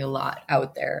definitely a lot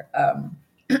out there.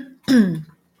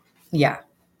 Yeah.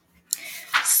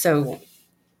 So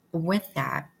with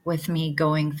that, with me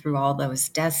going through all those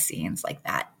death scenes like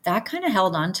that kind of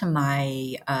held on to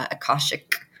my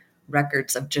Akashic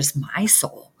records of just my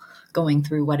soul going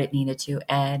through what it needed to.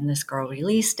 And this girl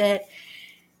released it,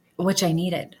 which I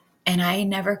needed. And I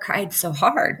never cried so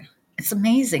hard. It's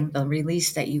amazing the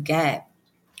release that you get.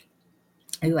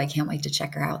 Ooh, I can't wait to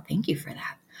check her out. Thank you for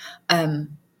that.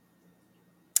 Um,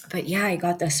 but yeah, I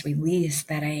got this release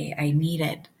that I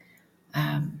needed.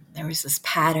 There was this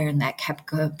pattern that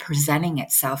kept presenting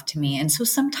itself to me. And so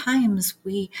sometimes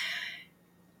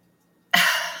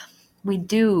we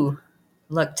do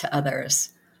look to others.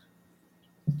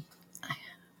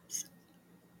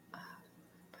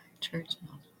 Church.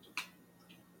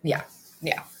 Yeah.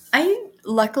 Yeah.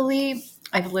 Luckily,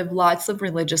 I've lived lots of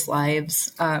religious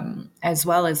lives, as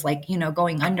well as like,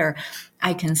 going under.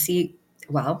 I can see,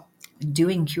 well,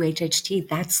 doing QHHT,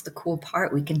 that's the cool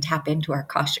part. We can tap into our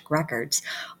Akashic records,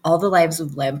 all the lives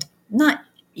we've lived, not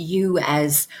you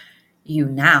as you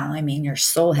now. I mean, your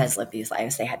soul has lived these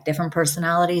lives. They had different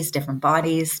personalities, different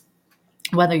bodies.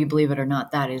 Whether you believe it or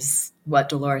not, that is what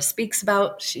Dolores speaks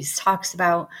about. She talks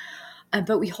about,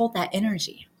 but we hold that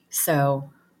energy.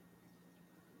 So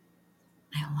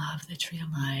I love the tree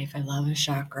of life. I love the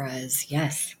chakras.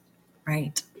 Yes,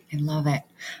 right. I love it.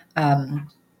 Um,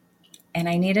 and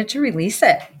I needed to release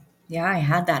it. Yeah, I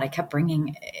had that. I kept bringing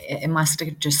it. It must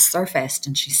have just surfaced,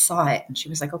 and she saw it, and she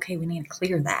was like, "Okay, we need to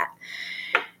clear that."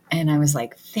 And I was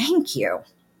like, "Thank you."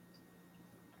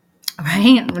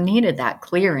 Right? We needed that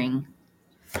clearing.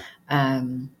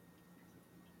 Um,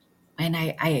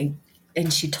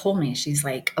 and she told me, she's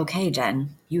like, "Okay,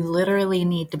 Jen, you literally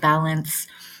need to balance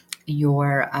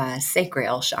your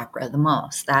sacral chakra the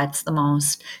most. That's the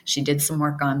most." She did some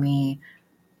work on me.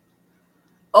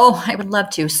 Oh, I would love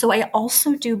to. So I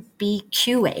also do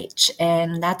BQH,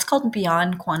 and that's called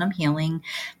Beyond Quantum Healing.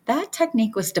 That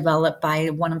technique was developed by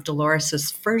one of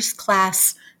Dolores's first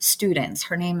class students.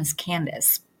 Her name is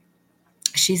Candace.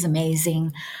 She's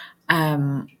amazing.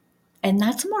 Um, and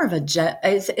that's more of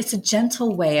it's a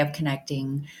gentle way of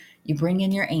connecting. You bring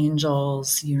in your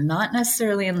angels. You're not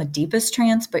necessarily in the deepest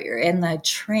trance, but you're in the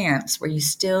trance where you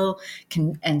still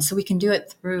can. And so we can do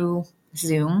it through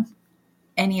Zoom,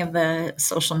 any of the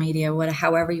social media,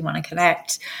 however you want to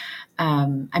connect.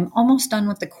 I'm almost done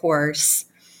with the course,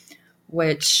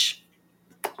 which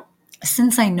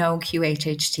since I know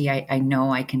QHHT, I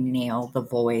know I can nail the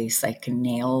voice. I can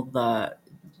nail the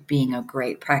being a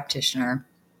great practitioner.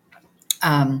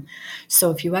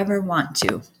 So if you ever want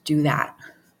to do that,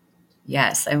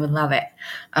 yes, I would love it.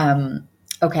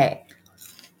 Okay,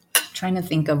 trying to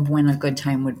think of when a good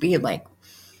time would be. Like,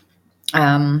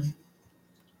 um,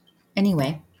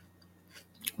 anyway,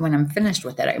 when I'm finished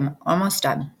with it, I'm almost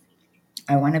done.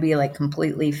 I want to be like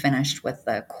completely finished with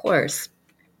the course.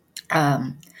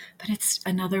 But it's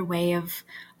another way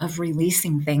of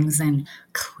releasing things and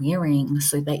clearing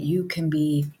so that you can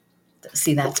be.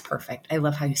 See, that's perfect. I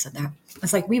love how you said that.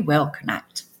 It's like we will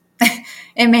connect.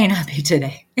 It may not be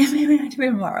today. It may not be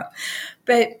tomorrow.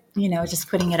 But just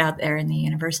putting it out there in the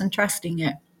universe and trusting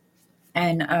it.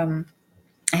 And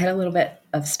I had a little bit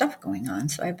of stuff going on,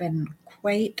 so I've been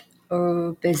quite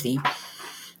busy.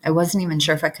 I wasn't even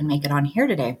sure if I could make it on here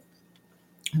today,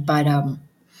 but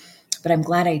I'm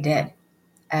glad I did.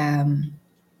 Um,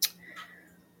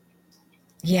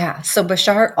 yeah. So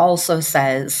Bashar also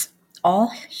says all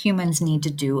humans need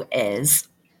to do is.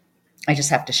 I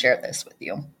just have to share this with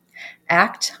you.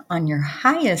 Act on your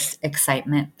highest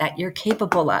excitement that you're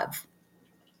capable of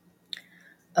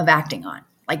acting on.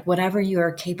 Like whatever you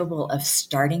are capable of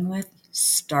starting with,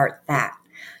 start that.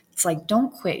 It's like,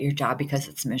 don't quit your job because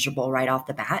it's miserable right off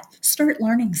the bat. Start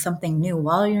learning something new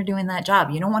while you're doing that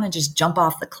job. You don't want to just jump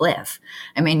off the cliff.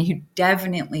 I mean, you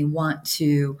definitely want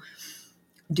to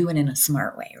do it in a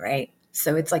smart way, right?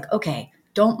 So it's like, okay,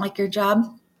 don't like your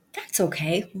job. That's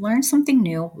okay. Learn something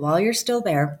new while you're still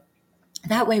there.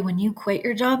 That way, when you quit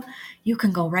your job, you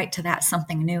can go right to that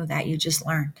something new that you just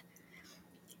learned.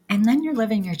 And then you're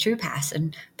living your true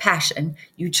passion.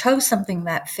 You chose something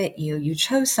that fit you. You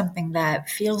chose something that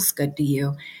feels good to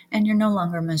you. And you're no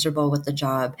longer miserable with the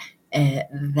job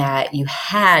that you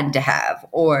had to have,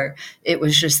 or it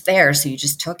was just there. So you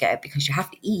just took it because you have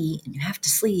to eat and you have to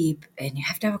sleep and you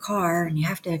have to have a car and you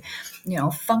have to,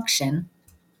 function.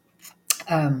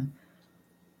 Um,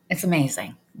 it's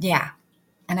amazing. Yeah.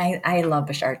 And I love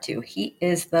Bashar too. He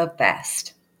is the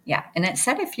best. Yeah. And it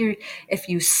said if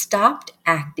you stopped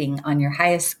acting on your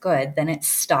highest good, then it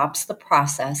stops the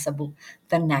process of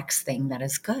the next thing that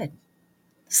is good.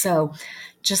 So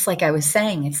just like I was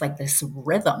saying, it's like this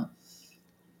rhythm.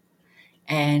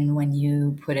 And when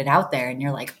you put it out there and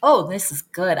you're like, oh, this is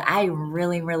good. I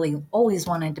really, really always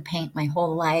wanted to paint my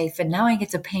whole life. And now I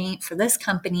get to paint for this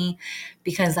company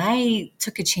because I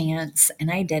took a chance and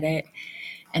I did it.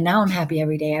 And now I'm happy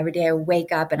every day. Every day I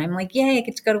wake up and I'm like, yay, I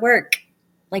get to go to work.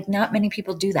 Like, not many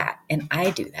people do that. And I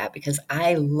do that because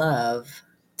I love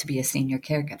to be a senior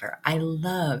caregiver. I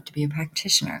love to be a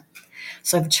practitioner.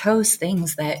 So I've chose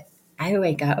things that I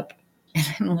wake up and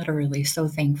I'm literally so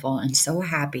thankful and so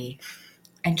happy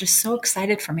and just so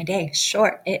excited for my day.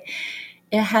 Sure, it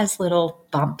has little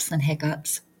bumps and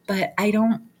hiccups, but I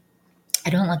don't I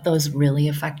don't let those really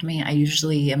affect me. I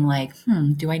usually am like,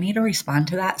 do I need to respond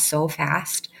to that so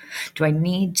fast? Do I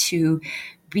need to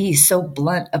be so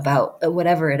blunt about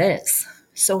whatever it is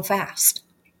so fast?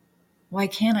 Why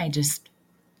can't I just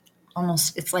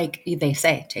almost, it's like they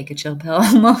say, take a chill pill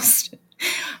almost,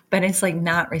 but it's like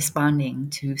not responding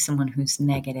to someone who's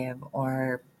negative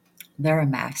or they're a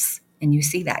mess. And you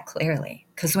see that clearly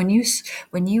because when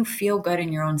you feel good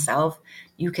in your own self,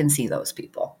 you can see those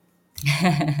people.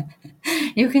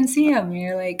 You can see them.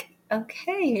 You're like,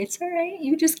 okay, it's all right.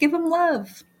 You just give them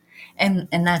love. And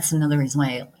that's another reason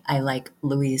why I like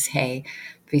Louise Hay,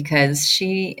 because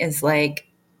she is like,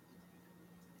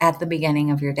 at the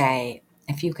beginning of your day,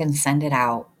 if you can send it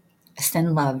out,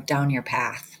 send love down your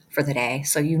path for the day.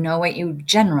 So you know what you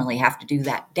generally have to do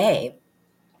that day.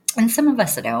 And some of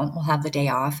us that don't, we'll have the day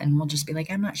off and we'll just be like,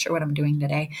 I'm not sure what I'm doing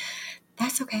today.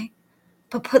 That's okay.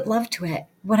 But put love to it,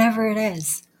 whatever it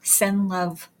is. Send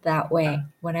love that way,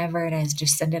 whatever it is.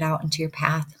 Just send it out into your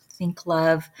path. Think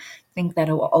love. Think that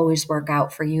it will always work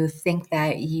out for you. Think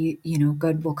that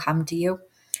good will come to you.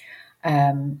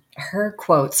 Her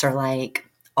quotes are like,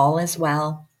 all is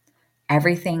well.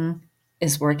 Everything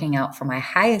is working out for my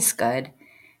highest good.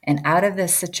 And out of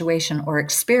this situation or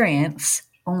experience,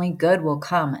 only good will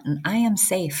come. And I am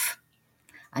safe.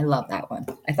 I love that one.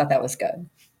 I thought that was good.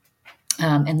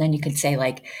 And then you could say,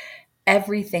 like,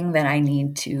 everything that I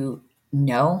need to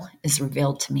know is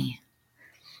revealed to me.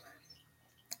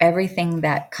 Everything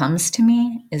that comes to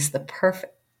me is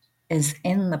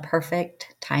in the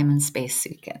perfect time and space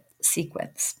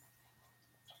sequence.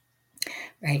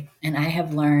 Right. And I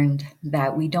have learned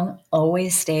that we don't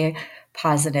always stay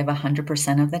positive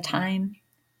 100% of the time.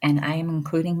 And I am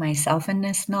including myself in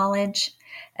this knowledge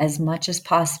as much as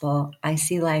possible. I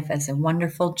see life as a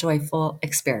wonderful, joyful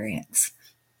experience.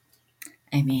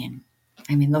 I mean,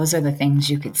 those are the things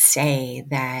you could say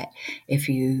that if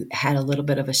you had a little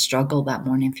bit of a struggle that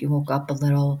morning, if you woke up a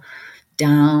little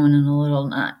down and a little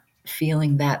not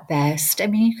feeling that best,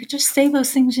 you could just say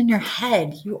those things in your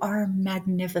head. You are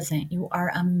magnificent. You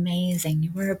are amazing.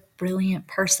 You are a brilliant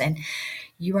person.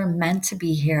 You are meant to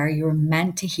be here. You are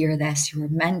meant to hear this. You are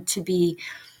meant to be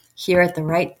here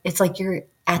it's like you're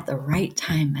at the right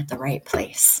time, at the right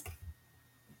place.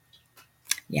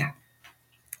 Yeah.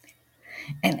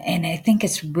 And I think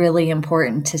it's really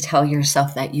important to tell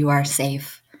yourself that you are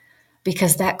safe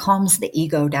because that calms the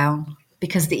ego down.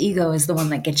 Because the ego is the one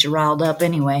that gets you riled up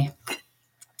anyway,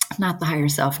 not the higher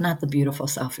self, not the beautiful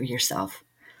self of yourself.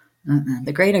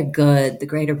 The greater good, the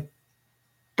greater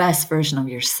best version of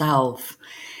yourself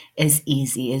is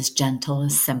easy, is gentle,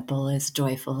 is simple, is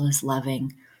joyful, is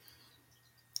loving.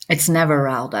 It's never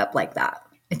riled up like that.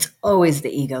 It's always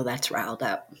the ego that's riled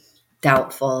up,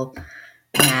 doubtful,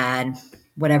 mad,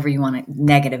 whatever you want to,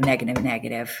 negative, negative,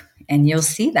 negative. And you'll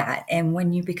see that. And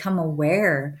when you become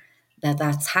aware that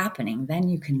that's happening, then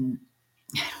you can,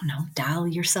 dial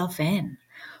yourself in.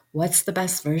 What's the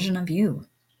best version of you?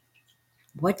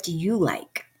 What do you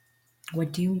like?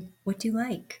 What do you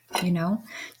like?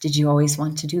 Did you always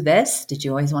want to do this? Did you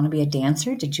always want to be a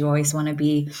dancer? Did you always want to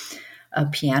be a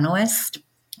pianist?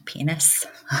 Pianist.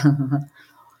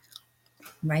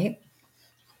 Right?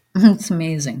 It's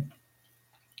amazing.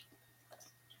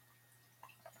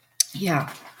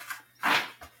 Yeah.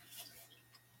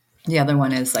 The other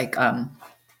one is like, I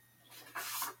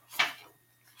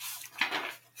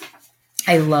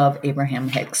love Abraham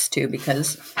Hicks too,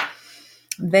 because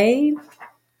when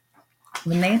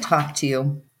they talk to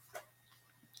you,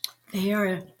 they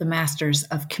are the masters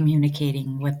of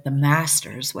communicating with the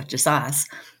masters, which is us,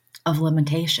 of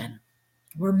limitation.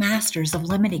 We're masters of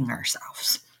limiting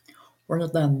ourselves. We're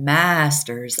the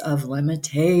masters of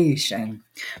limitation.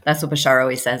 That's what Bashar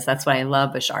always says. That's why I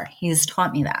love Bashar. He's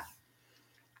taught me that.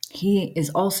 He is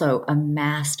also a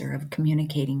master of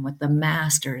communicating with the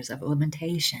masters of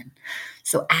limitation.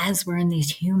 So as we're in these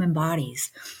human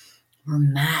bodies, we're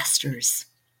masters,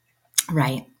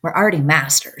 right? We're already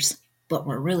masters, but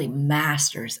we're really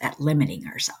masters at limiting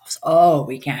ourselves. Oh,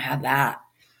 we can't have that.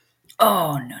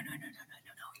 Oh, no.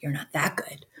 You're not that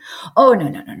good. Oh,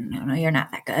 no. You're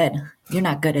not that good. You're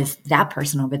not good as that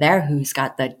person over there who's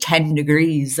got the 10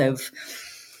 degrees of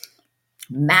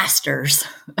masters,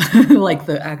 like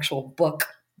the actual book,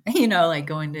 like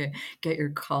going to get your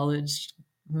college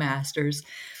masters.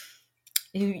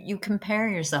 You compare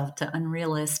yourself to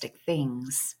unrealistic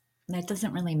things. That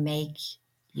doesn't really make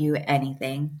you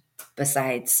anything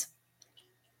besides,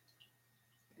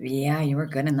 yeah, you were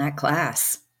good in that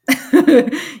class.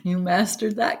 You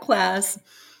mastered that class.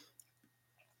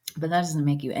 But that doesn't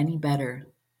make you any better.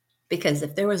 Because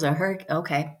if there was a hurricane,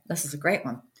 okay, this is a great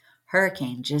one.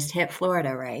 Hurricane just hit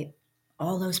Florida, right?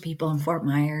 all those people in Fort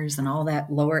Myers and all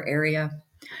that lower area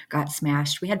got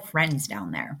smashed. We had friends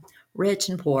down there, rich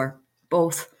and poor,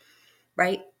 both,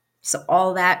 right? So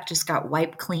all that just got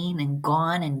wiped clean and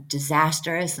gone and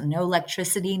disastrous, and no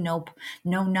electricity, no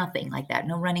nothing like that,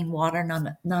 no running water,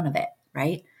 none of it,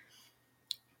 right?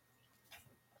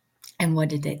 And what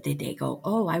did they go?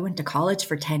 Oh, I went to college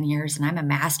for 10 years and I'm a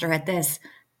master at this.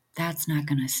 That's not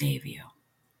going to save you.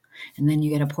 And then you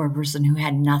get a poor person who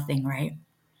had nothing, right?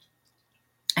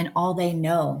 And all they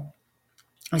know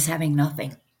is having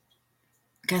nothing.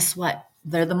 Guess what?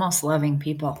 They're the most loving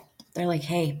people. They're like,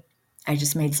 hey, I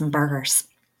just made some burgers.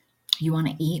 You want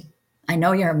to eat? I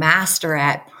know you're a master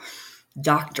at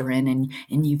doctoring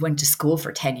and you went to school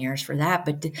for 10 years for that,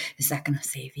 but is that going to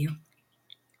save you?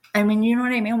 I mean, you know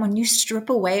what I mean? When you strip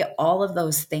away all of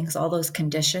those things, all those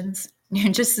conditions,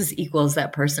 you're just as equal as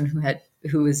that person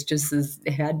who was just as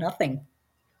had nothing.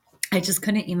 I just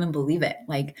couldn't even believe it.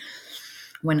 Like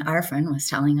when our friend was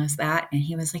telling us that, and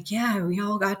he was like, yeah, we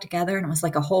all got together and it was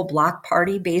like a whole block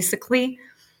party basically.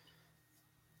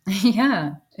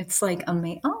 Yeah, it's like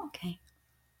amazing. Oh, okay.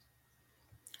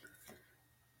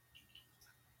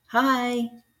 Hi.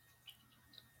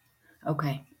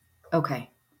 Okay. Okay.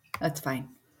 That's fine.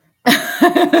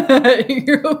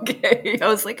 You're okay. I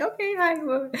was like, okay, hi.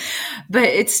 But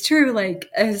it's true. Like,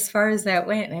 as far as that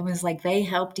went, it was like they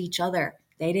helped each other.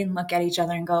 They didn't look at each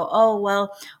other and go, oh,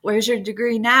 well, where's your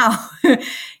degree now?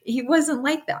 He wasn't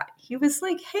like that. He was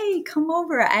like, hey, come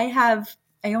over. I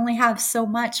only have so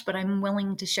much, but I'm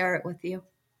willing to share it with you.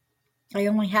 I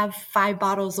only have 5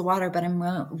 bottles of water, but I'm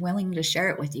willing to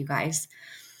share it with you guys.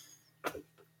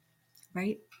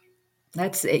 Right?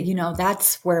 That's,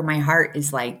 that's where my heart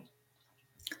is like,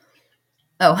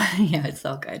 oh, yeah, it's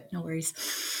all good. No worries.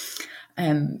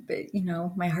 But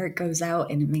my heart goes out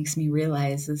and it makes me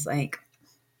realize is like,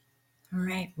 all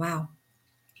right, wow,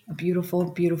 a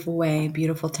beautiful, beautiful way,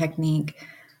 beautiful technique,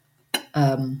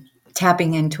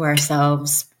 tapping into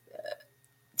ourselves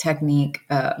technique.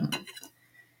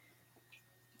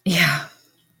 Yeah,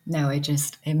 no,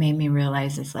 it made me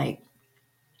realize it's like,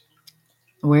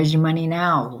 where's your money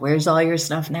now? Where's all your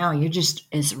stuff now? You're just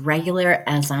as regular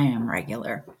as I am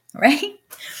regular, right?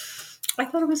 I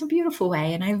thought it was a beautiful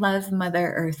way. And I love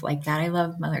Mother Earth like that. I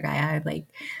love Mother Gaia.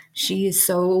 She is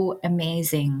so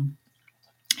amazing.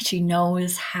 She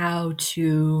knows how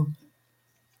to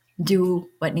do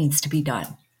what needs to be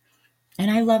done.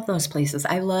 And I love those places.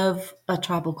 I love a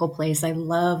tropical place. I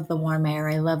love the warm air.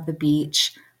 I love the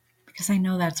beach because I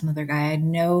know that's Mother Gaia. I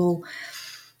know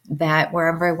that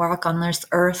wherever I walk on this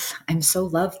earth, I'm so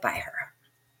loved by her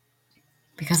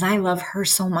because I love her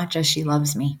so much as she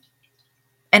loves me.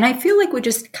 And I feel like we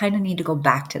just kind of need to go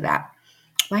back to that.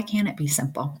 Why can't it be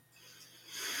simple?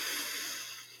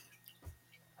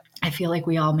 I feel like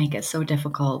we all make it so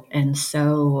difficult and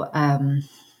so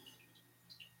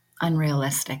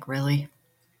unrealistic, really.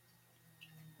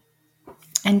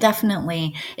 And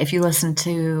definitely, if you listen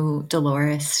to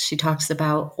Dolores, she talks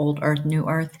about old earth, new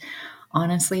earth.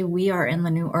 Honestly, we are in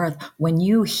the new earth. When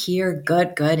you hear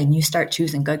good, good, and you start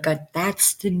choosing good, good,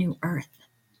 that's the new earth,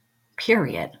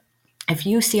 period. If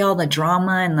you see all the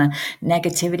drama and the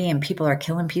negativity and people are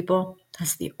killing people,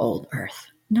 that's the old earth.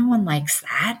 No one likes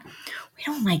that. We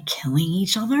don't like killing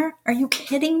each other. Are you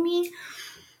kidding me?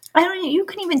 You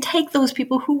can even take those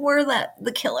people who were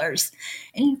the killers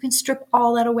and you can strip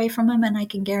all that away from them. And I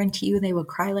can guarantee you they would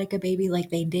cry like a baby,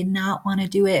 like they did not want to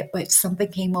do it, but something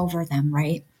came over them,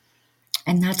 right?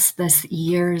 And that's this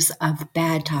years of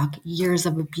bad talk, years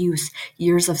of abuse,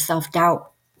 years of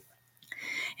self-doubt.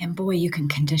 And boy, you can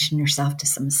condition yourself to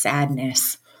some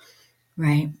sadness,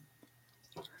 right?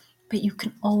 But you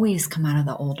can always come out of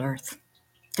the old earth.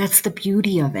 That's the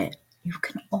beauty of it. You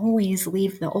can always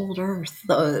leave the old earth,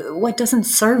 what doesn't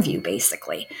serve you,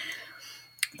 basically.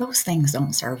 Those things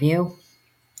don't serve you.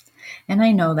 And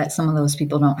I know that some of those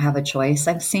people don't have a choice.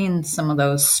 I've seen some of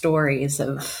those stories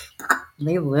of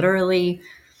they literally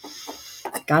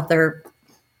got their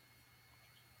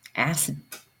ass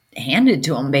handed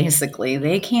to them, basically.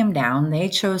 They came down, they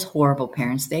chose horrible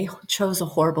parents, they chose a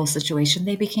horrible situation,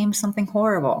 they became something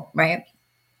horrible, right?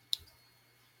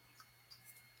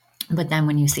 But then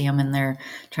when you see them and they're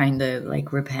trying to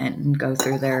like repent and go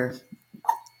through their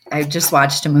I just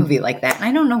watched a movie like that. And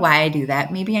I don't know why I do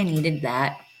that. Maybe I needed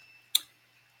that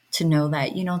to know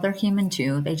that, they're human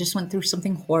too. They just went through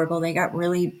something horrible. They got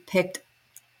really picked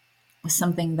with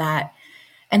something that,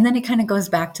 and then it kind of goes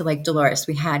back to like Dolores.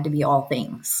 We had to be all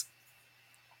things,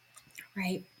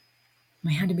 right?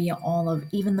 We had to be all of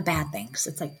even the bad things.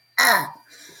 It's like, ah.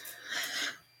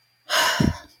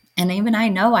 And even I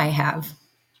know I have.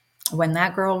 When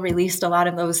that girl released a lot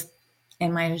of those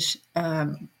in my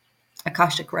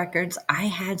Akashic records, I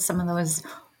had some of those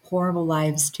horrible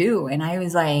lives too. And I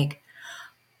was like,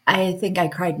 I think I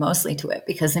cried mostly to it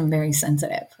because I'm very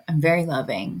sensitive. I'm very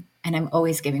loving, and I'm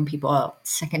always giving people a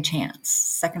second chance,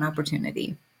 second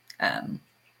opportunity. Um,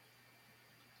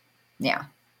 yeah.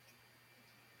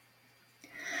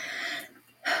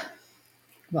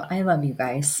 Well, I love you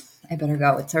guys. I better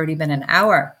go. It's already been an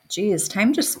hour. Geez,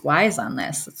 time just flies on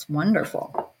this. It's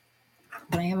wonderful.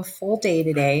 But I have a full day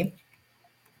today,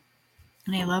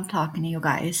 and I love talking to you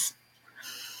guys.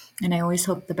 And I always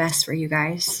hope the best for you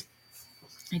guys.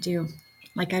 I do.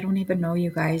 Like, I don't even know you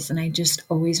guys, and I just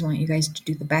always want you guys to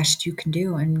do the best you can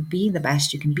do and be the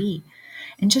best you can be.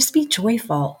 And just be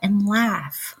joyful and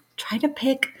laugh. Try to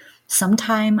pick some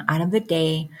time out of the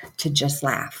day to just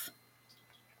laugh.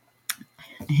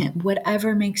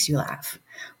 Whatever makes you laugh,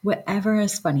 whatever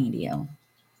is funny to you.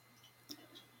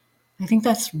 I think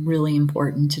that's really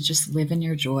important to just live in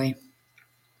your joy.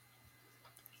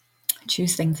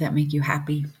 Choose things that make you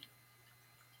happy.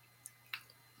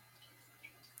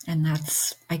 And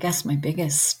that's, I guess, my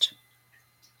biggest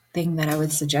thing that I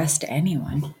would suggest to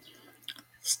anyone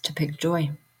is to pick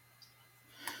joy.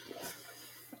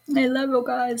 I love you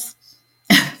guys.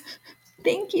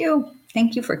 Thank you.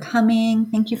 Thank you for coming.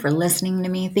 Thank you for listening to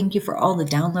me. Thank you for all the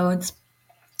downloads.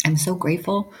 I'm so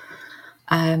grateful.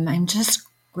 I'm just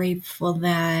grateful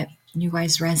that you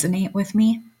guys resonate with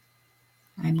me.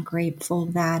 I'm grateful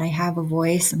that I have a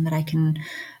voice and that I can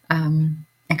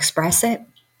express it.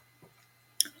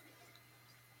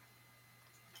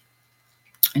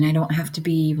 And I don't have to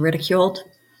be ridiculed,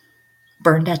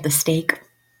 burned at the stake,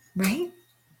 right?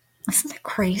 Isn't that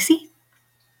crazy?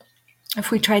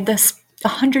 If we tried this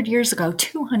 100 years ago,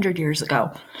 200 years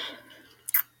ago,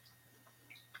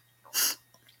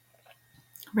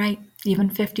 right? Even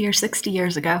 50 or 60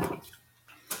 years ago.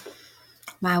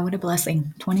 Wow, what a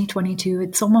blessing. 2022,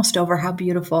 it's almost over. How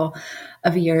beautiful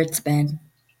of a year it's been.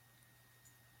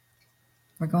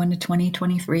 We're going to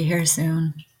 2023 here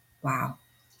soon. Wow.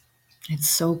 It's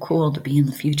so cool to be in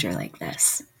the future like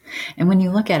this. And when you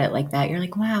look at it like that, you're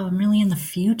like, wow, I'm really in the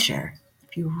future.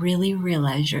 If you really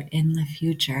realize you're in the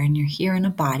future and you're here in a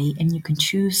body and you can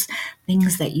choose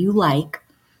things that you like,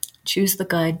 choose the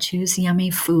good, choose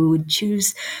yummy food,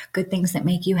 choose good things that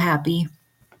make you happy,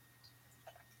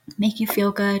 make you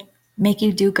feel good, make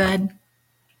you do good.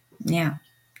 Yeah.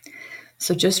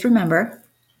 So just remember,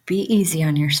 be easy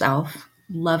on yourself,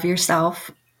 love yourself,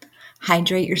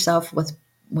 hydrate yourself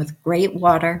with great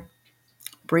water,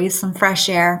 breathe some fresh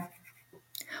air,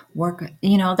 work.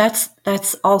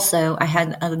 That's also, I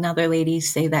had another lady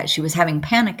say that she was having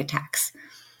panic attacks.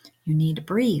 You need to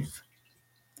breathe.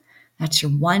 That's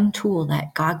your one tool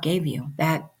that God gave you,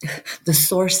 that the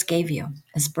source gave you,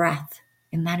 is breath.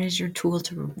 And that is your tool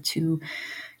to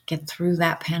get through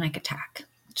that panic attack,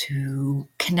 to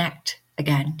connect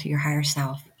again to your higher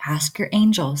self. Ask your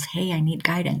angels, hey, I need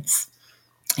guidance.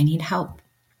 I need help.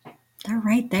 They're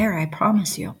right there, I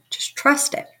promise you. Just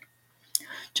trust it.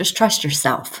 Just trust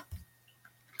yourself.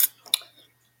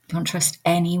 Don't trust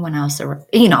anyone else. Or,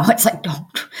 it's like,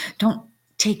 don't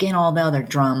take in all the other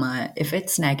drama. If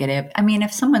it's negative, I mean,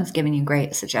 if someone's giving you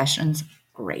great suggestions,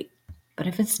 great. But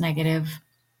if it's negative,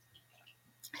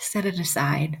 set it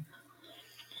aside.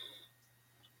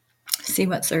 See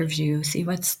what serves you. See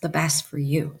what's the best for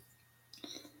you.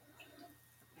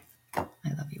 I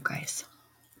love you guys.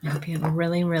 I hope you have a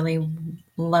really, really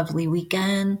lovely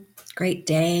weekend. Great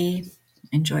day.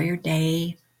 Enjoy your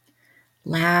day.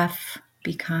 Laugh.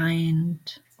 Be kind.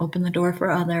 Open the door for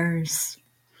others.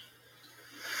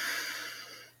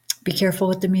 Be careful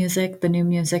with the music. The new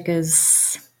music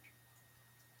is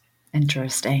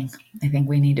interesting. I think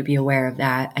we need to be aware of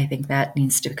that. I think that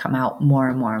needs to come out more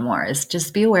and more and more. Is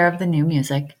just be aware of the new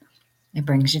music. It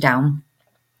brings you down.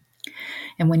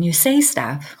 And when you say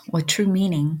stuff with true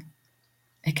meaning,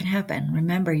 it can happen.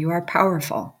 Remember, you are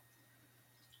powerful.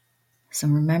 So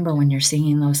remember when you're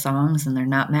singing those songs and they're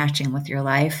not matching with your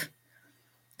life,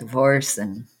 divorce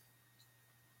and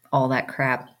all that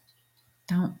crap,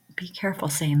 don't be careful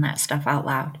saying that stuff out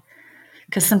loud.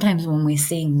 Because sometimes when we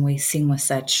sing with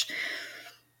such,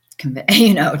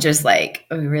 just like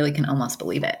we really can almost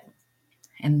believe it.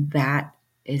 And that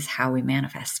is how we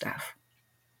manifest stuff.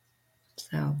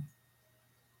 So,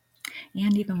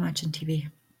 and even watching TV,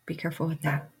 be careful with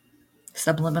that.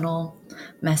 Subliminal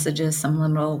messages,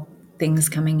 subliminal things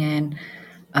coming in.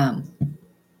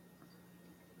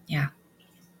 Yeah.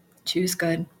 Choose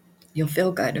good. You'll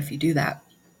feel good if you do that.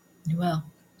 You will.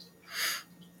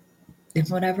 In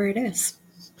whatever it is.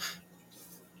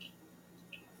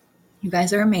 You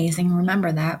guys are amazing.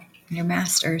 Remember that. You're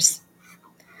masters.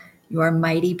 You are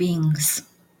mighty beings.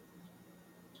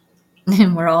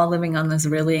 And we're all living on this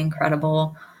really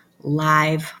incredible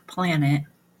live planet.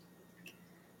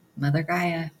 Mother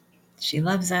Gaia, she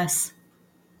loves us.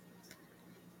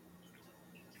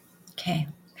 Okay,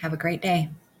 have a great day.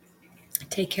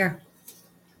 Take care.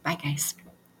 Bye, guys.